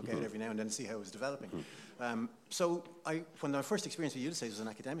fridge and took out every now and then to see how it was developing. So when my first experience with Ulysses was an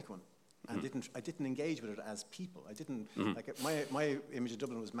academic one. And I didn't engage with it as people. I didn't, like, my image of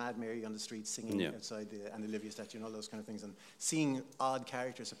Dublin was Mad Mary on the streets singing outside the Olivia statue and all those kind of things, and seeing odd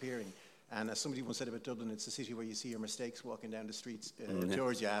characters appearing. And as somebody once said about Dublin, it's a city where you see your mistakes walking down the streets in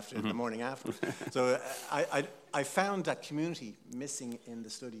Georgia the morning after. So I found that community missing in the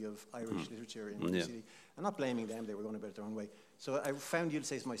study of Irish literature in the city. I'm not blaming them, they were going about it their own way. So I found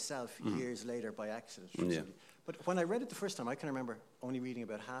Ulysses myself years later by accident. But when I read it the first time, I can remember only reading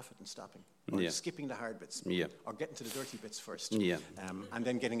about half it and stopping, or skipping the hard bits, or getting to the dirty bits first, and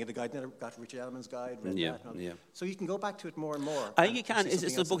then getting into the guide. Then I got Richard Ellman's guide, read that. So you can go back to it more and more. I think you can.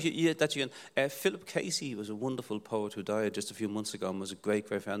 It's the book that you can. Philip Casey was a wonderful poet who died just a few months ago and was a great,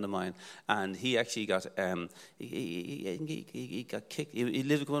 great friend of mine. And he actually got he got kicked. He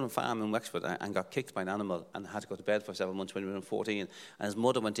lived on a farm in Wexford and got kicked by an animal and had to go to bed for 7 months when he was 14. And his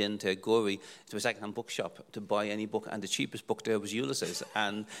mother went into Gorey to a second-hand bookshop to buy any book, and the cheapest book there was Ulysses.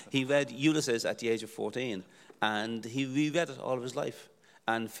 And he read Ulysses at the age of 14, and he reread it all of his life.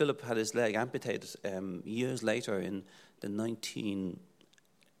 And Philip had his leg amputated years later in the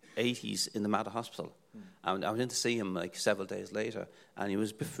 1980s in the Mater Hospital. And I went in to see him like several days later, and he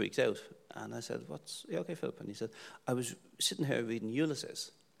was a bit freaked out. And I said, "You okay, Philip?" And he said, "I was sitting here reading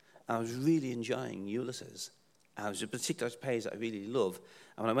Ulysses, and I was really enjoying Ulysses. And it was a particular page that I really love.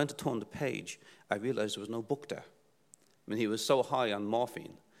 And when I went to turn the page, I realized there was no book there. I mean, he was so high on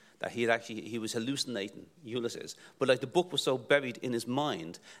morphine that he was hallucinating Ulysses. But like the book was so buried in his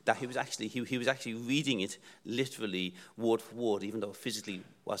mind that he was actually reading it literally word for word, even though it physically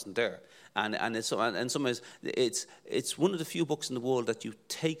wasn't there. And in some ways, it's one of the few books in the world that you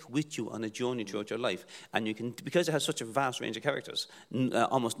take with you on a journey throughout your life, and you can, because it has such a vast range of characters,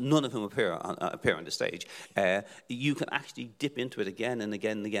 almost none of whom appear on the stage. You can actually dip into it again and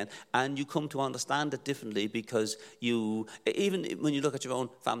again and again, and you come to understand it differently because even when you look at your own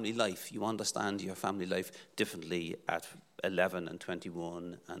family life, you understand your family life differently at 11 and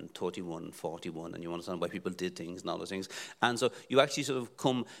 21 and 31 and 41, and you understand why people did things and all those things. And so you actually sort of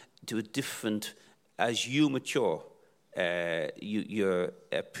come to a different, as you mature, your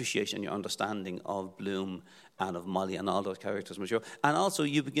appreciation and your understanding of Bloom and of Molly and all those characters mature. And also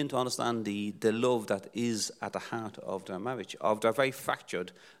you begin to understand the love that is at the heart of their marriage, of their very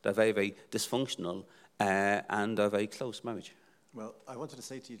fractured, their very, very dysfunctional, and their very close marriage. Well, I wanted to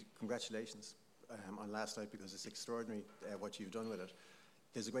say to you, congratulations on Last Night, because it's extraordinary what you've done with it.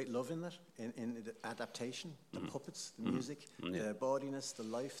 There's a great love in that, in the adaptation, the puppets, the music, the bodiness, the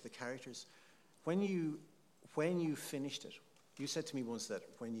life, the characters. When you finished it, you said to me once that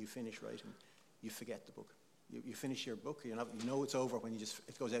when you finish writing, you forget the book. You finish your book, you know it's over when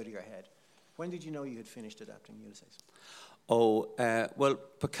it goes out of your head. When did you know you had finished adapting Ulysses? Well,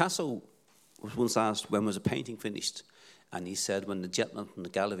 Picasso was once asked when was a painting finished, and he said when the gentleman from the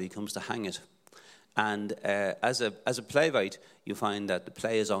gallery comes to hang it. And as a playwright, you find that the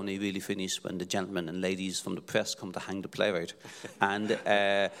play is only really finished when the gentlemen and ladies from the press come to hang the playwright. And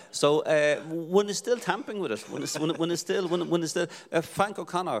so one is still tampering with it. One is still. Frank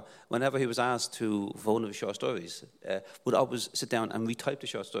O'Connor, whenever he was asked for one of his short stories, would always sit down and retype the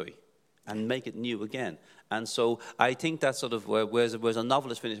short story and make it new again. And so I think that's sort of whereas a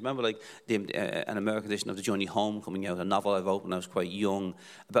novel is finished. Remember, like an American edition of The Journey Home coming out, a novel I wrote when I was quite young,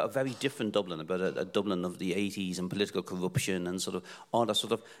 about a very different Dublin, about a Dublin of the 80s and political corruption and sort of all that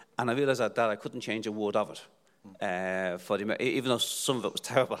sort of. And I realised that I couldn't change a word of it. Even though some of it was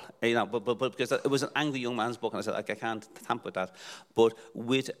terrible, but because it was an angry young man's book, and I said I can't tamper with that. But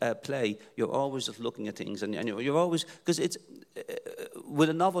with a play, you're always just looking at things, and you're always, because it's with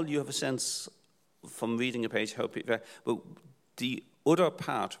a novel you have a sense from reading a page but the other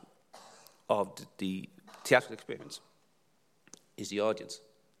part of the theatrical experience is the audience.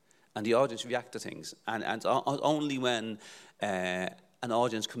 And the audience react to things. And only when an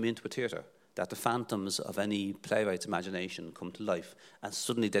audience come into a theatre that the phantoms of any playwright's imagination come to life, and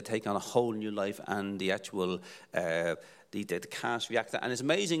suddenly they take on a whole new life, and the actual the cast react. And it's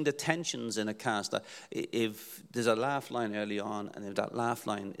amazing the tensions in a cast, that if there's a laugh line early on, and if that laugh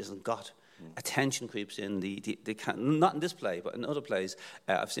line isn't got, a tension creeps in. Not in this play, but in other plays,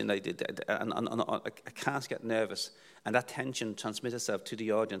 I've seen a cast get nervous, and that tension transmits itself to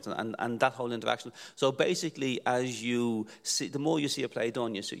the audience, and that whole interaction. So basically, as you see, the more you see a play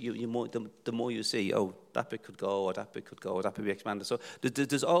done, the more you see, oh, that bit could go, or that bit could go, or that could be expanded. So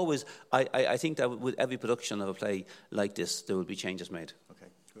there's always, I think that with every production of a play like this, there will be changes made. Okay,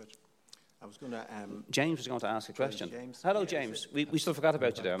 good. I was going to... James was going to ask a question. James. Hello, James. We still forgot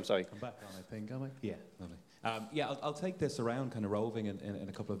about you there. I'm sorry. Come back on, I think, am I? Yeah, lovely. I'll take this around, kind of roving in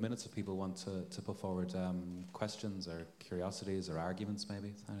a couple of minutes if people want to put forward questions or curiosities or arguments,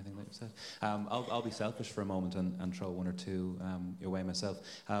 maybe, anything that you've said. I'll be selfish for a moment and throw one or two your way myself.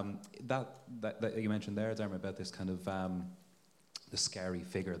 That you mentioned there, Dermot, about this kind of... the scary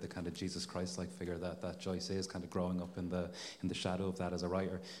figure, the kind of Jesus Christ-like figure that Joyce is, kind of growing up in the shadow of that as a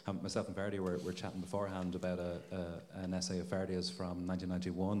writer. Myself and Ferdy were chatting beforehand about an essay of Ferdy's from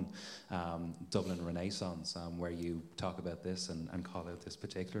 1991, Dublin Renaissance, where you talk about this and call out this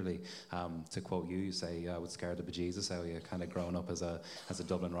particularly. To quote you, you say, I would scare the bejesus out of you, kind of growing up as a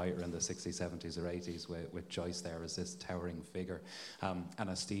Dublin writer in the 60s, 70s or 80s with Joyce there as this towering figure. And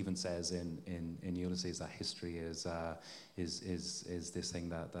as Stephen says in Ulysses, that history is this thing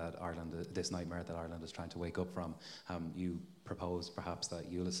that Ireland, this nightmare that Ireland is trying to wake up from. You propose perhaps that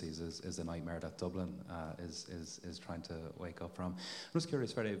Ulysses is a nightmare that Dublin is trying to wake up from. I'm just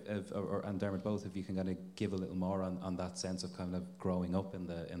curious, Freddie, and Dermot both, if you can kind of give a little more on that sense of kind of growing up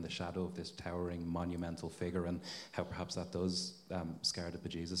in the shadow of this towering monumental figure, and how perhaps that does scare the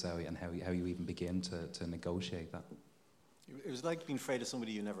bejesus out of you, and how you even begin to negotiate that. It was like being afraid of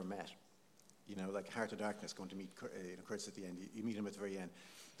somebody you never met. You know, like Heart of Darkness, going to meet Curtis at the end. You meet him at the very end.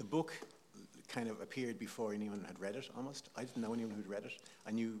 The book kind of appeared before anyone had read it, almost. I didn't know anyone who'd read it.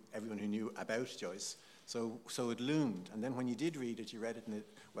 I knew everyone who knew about Joyce. So it loomed. And then when you did read it, you read it in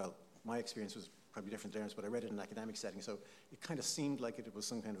well, my experience was probably different than theirs, but I read it in an academic setting. So it kind of seemed like it was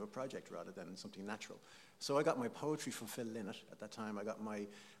some kind of a project rather than something natural. So I got my poetry from Phil Lynott at that time. I got my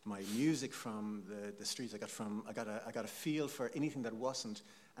music from the streets. I got a feel for anything that wasn't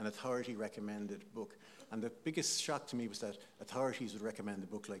an authority recommended book. And the biggest shock to me was that authorities would recommend a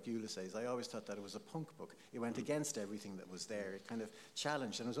book like Ulysses. I always thought that it was a punk book. It went against everything that was there. It kind of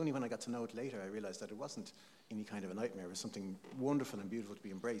challenged. And it was only when I got to know it later I realized that it wasn't any kind of a nightmare. It was something wonderful and beautiful to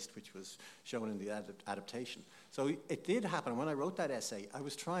be embraced, which was shown in the adaptation. So it did happen. When I wrote that essay, I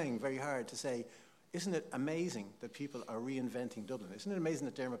was trying very hard to say, isn't it amazing that people are reinventing Dublin? Isn't it amazing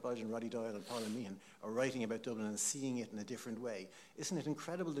that Dermot Bodge and Roddy Doyle and Paula Meehan are writing about Dublin and seeing it in a different way? Isn't it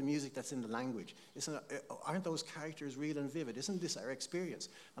incredible, the music that's in the language? Aren't those characters real and vivid? Isn't this our experience?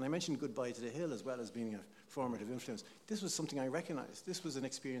 And I mentioned Goodbye to the Hill as well as being a formative influence. This was something I recognized. This was an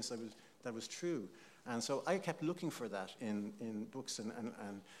experience that was true. And so I kept looking for that in books and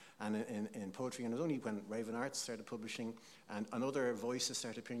in poetry. And it was only when Raven Arts started publishing and other voices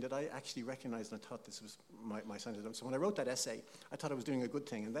started appearing that I actually recognized and I thought this was my sign of them. So when I wrote that essay, I thought I was doing a good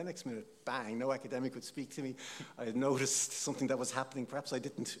thing. And then next minute, bang, no academic would speak to me. I had noticed something that was happening. Perhaps I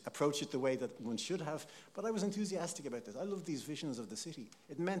didn't approach it the way that one should have, but I was enthusiastic about this. I love these visions of the city.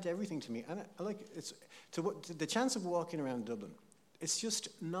 It meant everything to me. And I like it's to the chance of walking around Dublin. It's just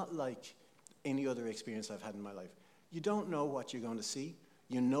not like any other experience I've had in my life. You don't know what you're going to see.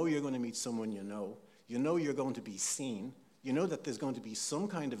 You know you're going to meet someone you know. You know you're going to be seen. You know that there's going to be some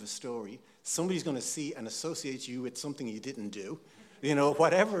kind of a story. Somebody's going to see and associate you with something you didn't do. You know,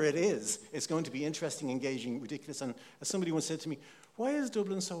 whatever it is, it's going to be interesting, engaging, ridiculous. And as somebody once said to me, why is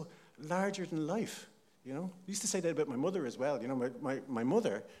Dublin so larger than life? You know, I used to say that about my mother as well. You know, my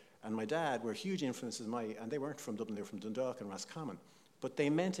mother and my dad were huge influences and they weren't from Dublin, they were from Dundalk and Roscommon. But they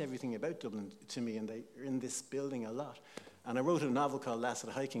meant everything about Dublin to me, and they were in this building a lot. And I wrote a novel called Last of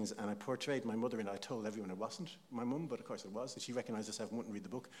the Hikings, and I portrayed my mother, and I told everyone it wasn't my mum, but of course it was. She recognized herself and wouldn't read the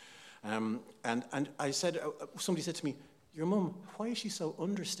book. And I said, somebody said to me, your mum, why is she so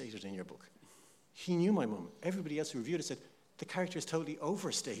understated in your book? He knew my mum. Everybody else who reviewed it said, the character is totally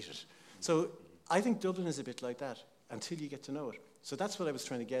overstated. So I think Dublin is a bit like that until you get to know it. So that's what I was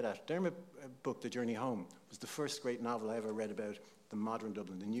trying to get at. Dermot's book, The Journey Home, was the first great novel I ever read about the modern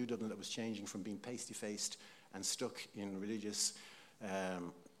Dublin, the new Dublin that was changing from being pasty-faced and stuck in religious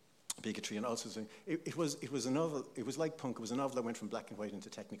bigotry, and also it was a novel. It was like Punk. It was a novel that went from black and white into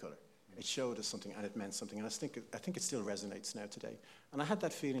Technicolor. It showed us something, and it meant something, and I think it still resonates now today. And I had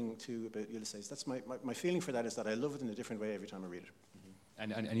that feeling too about Ulysses. That's my feeling for that is that I love it in a different way every time I read it.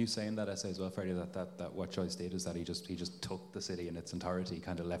 And you say in that essay as well, Freddie, that what Joyce did is that he just took the city in its entirety,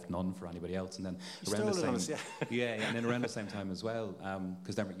 kind of left none for anybody else, and then and then around the same time as well,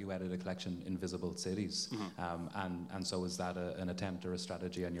 because then you edited a collection, Invisible Cities, and so is that an attempt or a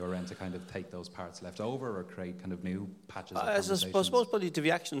strategy on your end to kind of take those parts left over or create kind of new patches of conversations? I suppose probably the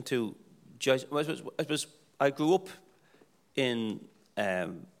reaction to Joyce, I grew up in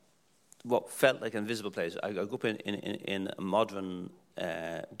what felt like an invisible place. I grew up in a modern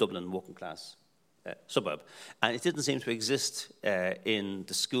Dublin working class suburb, and it didn't seem to exist in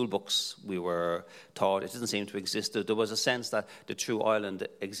the school books we were taught. It didn't seem to exist. There was a sense that the true Ireland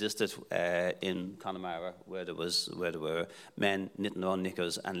existed in Connemara, where there were men knitting their own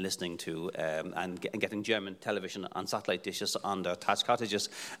knickers and listening to and getting German television on satellite dishes on their thatched cottages.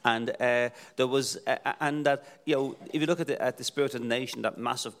 And there was and that, you know, if you look at the Spirit of the Nation, that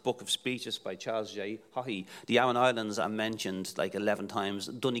massive book of speeches by Charles J. Haughey, the Aran Islands are mentioned like 11 times.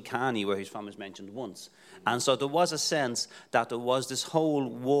 Donecanny, where he's from, is mentioned once. And so there was a sense that there was this whole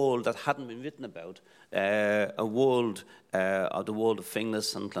world that hadn't been written about, a world of the world of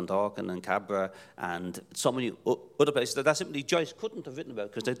Finglas and Clondalkin and Cabra and so many other places that simply Joyce couldn't have written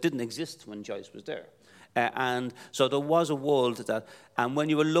about because they didn't exist when Joyce was there. And so there was a world that, and when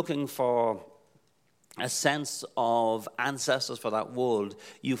you were looking for a sense of ancestors for that world,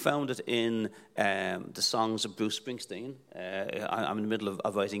 you found it in the songs of Bruce Springsteen. I'm in the middle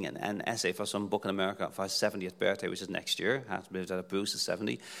of writing an essay for some book in America for his 70th birthday, which is next year. I have to believe that Bruce is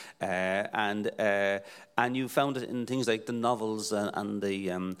 70. And you found it in things like the novels and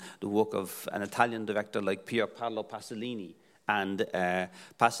the work of an Italian director like Pier Paolo Pasolini. And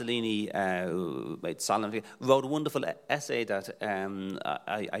Pasolini wrote a wonderful essay that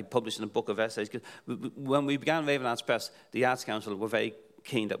I published in a book of essays. When we began Raven Arts Press, the Arts Council were very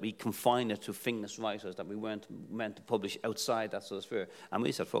keen that we confine it to Finglas writers, that we weren't meant to publish outside that sort of sphere. And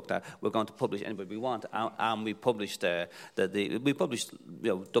we said, fuck that, we're going to publish anybody we want. And we published Dublin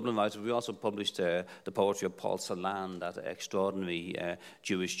writers. We also published the poetry of Paul Celan, that extraordinary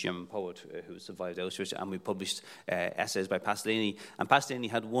Jewish German poet who survived Auschwitz. And we published essays by Pasolini. And Pasolini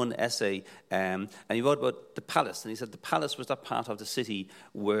had one essay, and he wrote about the palace. And he said the palace was that part of the city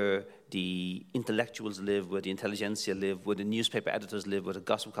where the intellectuals live, where the intelligentsia live, where the newspaper editors live, where the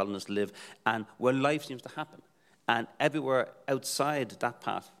gossip columnists live, and where life seems to happen. And everywhere outside that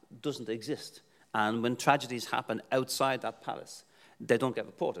part doesn't exist. And when tragedies happen outside that palace, they don't get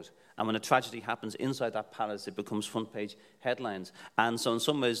reported. And when a tragedy happens inside that palace, it becomes front-page headlines. And so in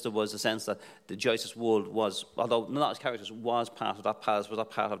some ways, there was a sense that the Joyce's world was, although not as characters, was part of that palace, was a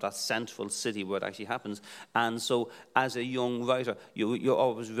part of that central city where it actually happens. And so as a young writer, you're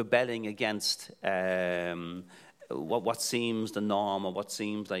always rebelling against what seems the norm or what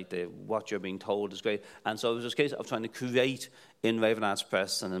seems like what you're being told is great. And so it was a case of trying to create in Raven Arts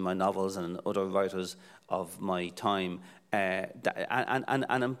Press and in my novels and other writers of my time,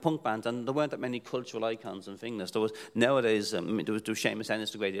 and in punk bands, and there weren't that many cultural icons in Finglas. There was nowadays there was Seamus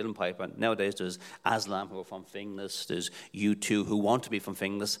Ennis, the great uilleann piper. Nowadays there's Aslam, who are from Finglas. There's U2 who want to be from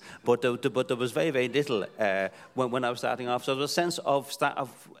Finglas, but there was very, very little when I was starting off. So there was a sense of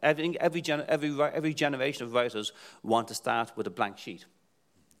every generation of writers want to start with a blank sheet.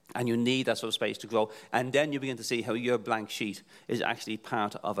 And you need that sort of space to grow. And then you begin to see how your blank sheet is actually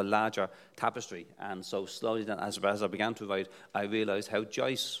part of a larger tapestry. And so slowly then, as I began to write, I realized how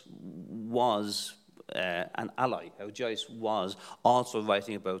Joyce was an ally, how Joyce was also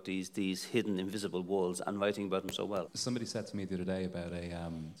writing about these hidden, invisible worlds and writing about them so well. Somebody said to me the other day about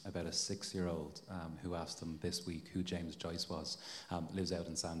a 6-year-old who asked him this week who James Joyce was. Lives out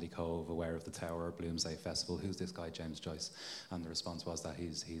in Sandy Cove, aware of the Tower, Bloomsday Festival. Who's this guy, James Joyce? And the response was that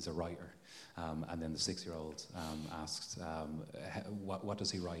he's a writer. And then the 6-year-old asked, what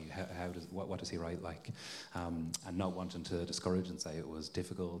does he write? What does he write like? And not wanting to discourage and say it was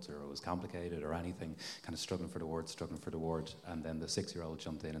difficult or it was complicated or anything, kind of struggling for the word. And then the 6-year-old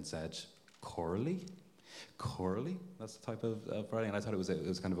jumped in and said, Corley? That's the type of writing. And I thought it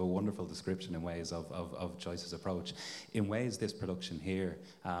was kind of a wonderful description in ways of Joyce's approach. In ways, this production here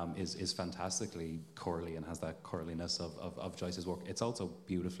is fantastically Corley and has that Corleyness of Joyce's work. It's also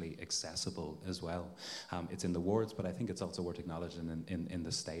beautifully accessible as well. It's in the words, but I think it's also worth acknowledging in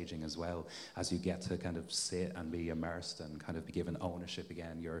the staging as well. As you get to kind of sit and be immersed and kind of be given ownership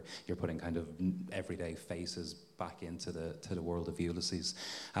again, you're putting kind of everyday faces back into the world of Ulysses.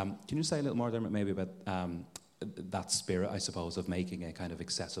 Can you say a little more, Dermot, maybe about that spirit, I suppose, of making it kind of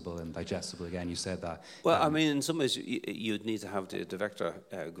accessible and digestible again. You said that. Well, I mean, in some ways, you'd need to have the director,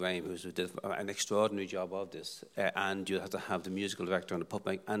 Graham, who did an extraordinary job of this, and you have to have the musical director and the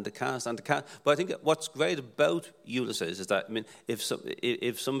puppet and the cast. But I think what's great about Ulysses is that, I mean, if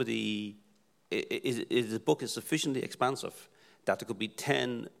the book is sufficiently expansive that there could be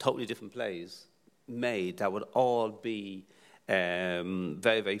 10 totally different plays made that would all be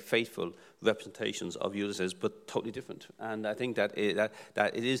very, very faithful representations of Ulysses, but totally different. And I think that it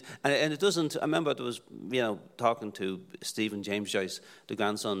is, and it doesn't. I remember there was, talking to Stephen James Joyce, the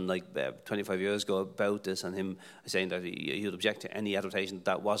grandson, 25 years ago about this, and him saying that he would object to any adaptation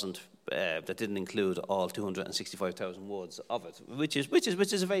that didn't include all 265,000 words of it, which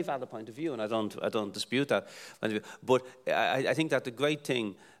is a very valid point of view, and I don't dispute that. But I think that the great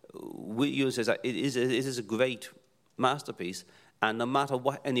thing with Ulysses is that it is a great masterpiece, and no matter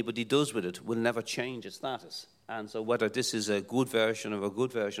what anybody does with it will never change its status. And so whether this is a good version or a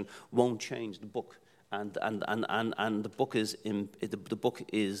good version won't change the book, and the book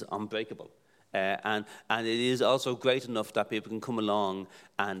is unbreakable. And it is also great enough that people can come along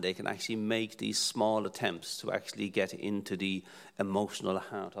and they can actually make these small attempts to actually get into the emotional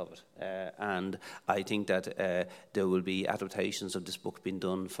heart of it. And I think that there will be adaptations of this book being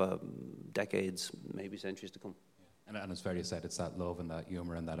done for decades, maybe centuries to come. And as Ferdy said, it's that love and that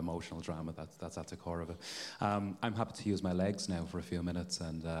humour and that emotional drama that's at the core of it. I'm happy to use my legs now for a few minutes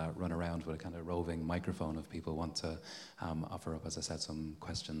and run around with a kind of roving microphone if people want to offer up, as I said, some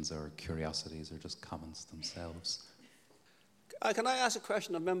questions or curiosities or just comments themselves. Can I ask a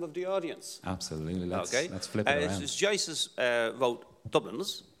question of a member of the audience? Absolutely. Let's flip it around. Joyce wrote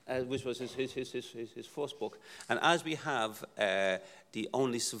Dubliners, which was his first book. And as we have the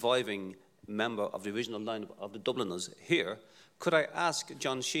only surviving member of the original lineup of the Dubliners here, could I ask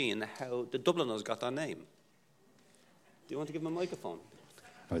John Sheehan how the Dubliners got their name? Do you want to give him a microphone?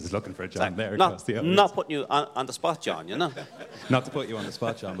 I was looking for a John there. Not putting you on the spot, John, Not to put you on the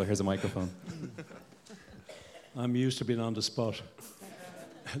spot, John, but here's a microphone. I'm used to being on the spot.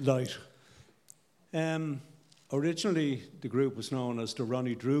 Light. Originally, the group was known as the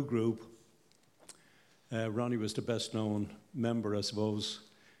Ronnie Drew Group. Ronnie was the best known member, I suppose,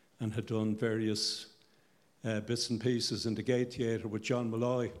 and had done various bits and pieces in the Gate Theatre with John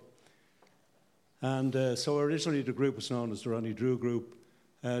Malloy. And so originally the group was known as the Ronnie Drew Group.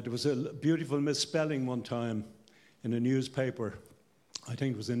 There was a beautiful misspelling one time in a newspaper, I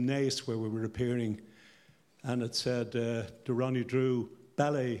think it was in Naas where we were appearing, and it said the Ronnie Drew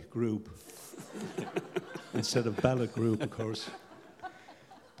Ballet Group instead of Ballet Group, of course.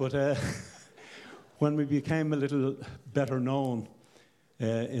 But when we became a little better known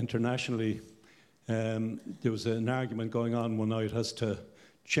internationally, there was an argument going on one night as to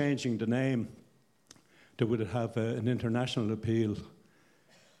changing the name that would have an international appeal.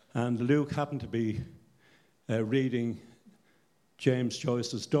 And Luke happened to be reading James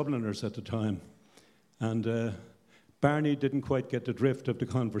Joyce's Dubliners at the time. And Barney didn't quite get the drift of the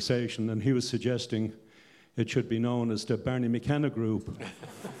conversation, and he was suggesting it should be known as the Barney McKenna Group.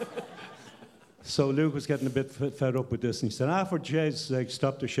 So Luke was getting a bit fed up with this, and he said, for Jesus' sake,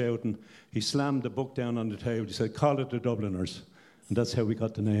 stop the shouting. He slammed the book down on the table. He said, call it the Dubliners. And that's how we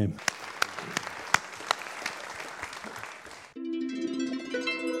got the name.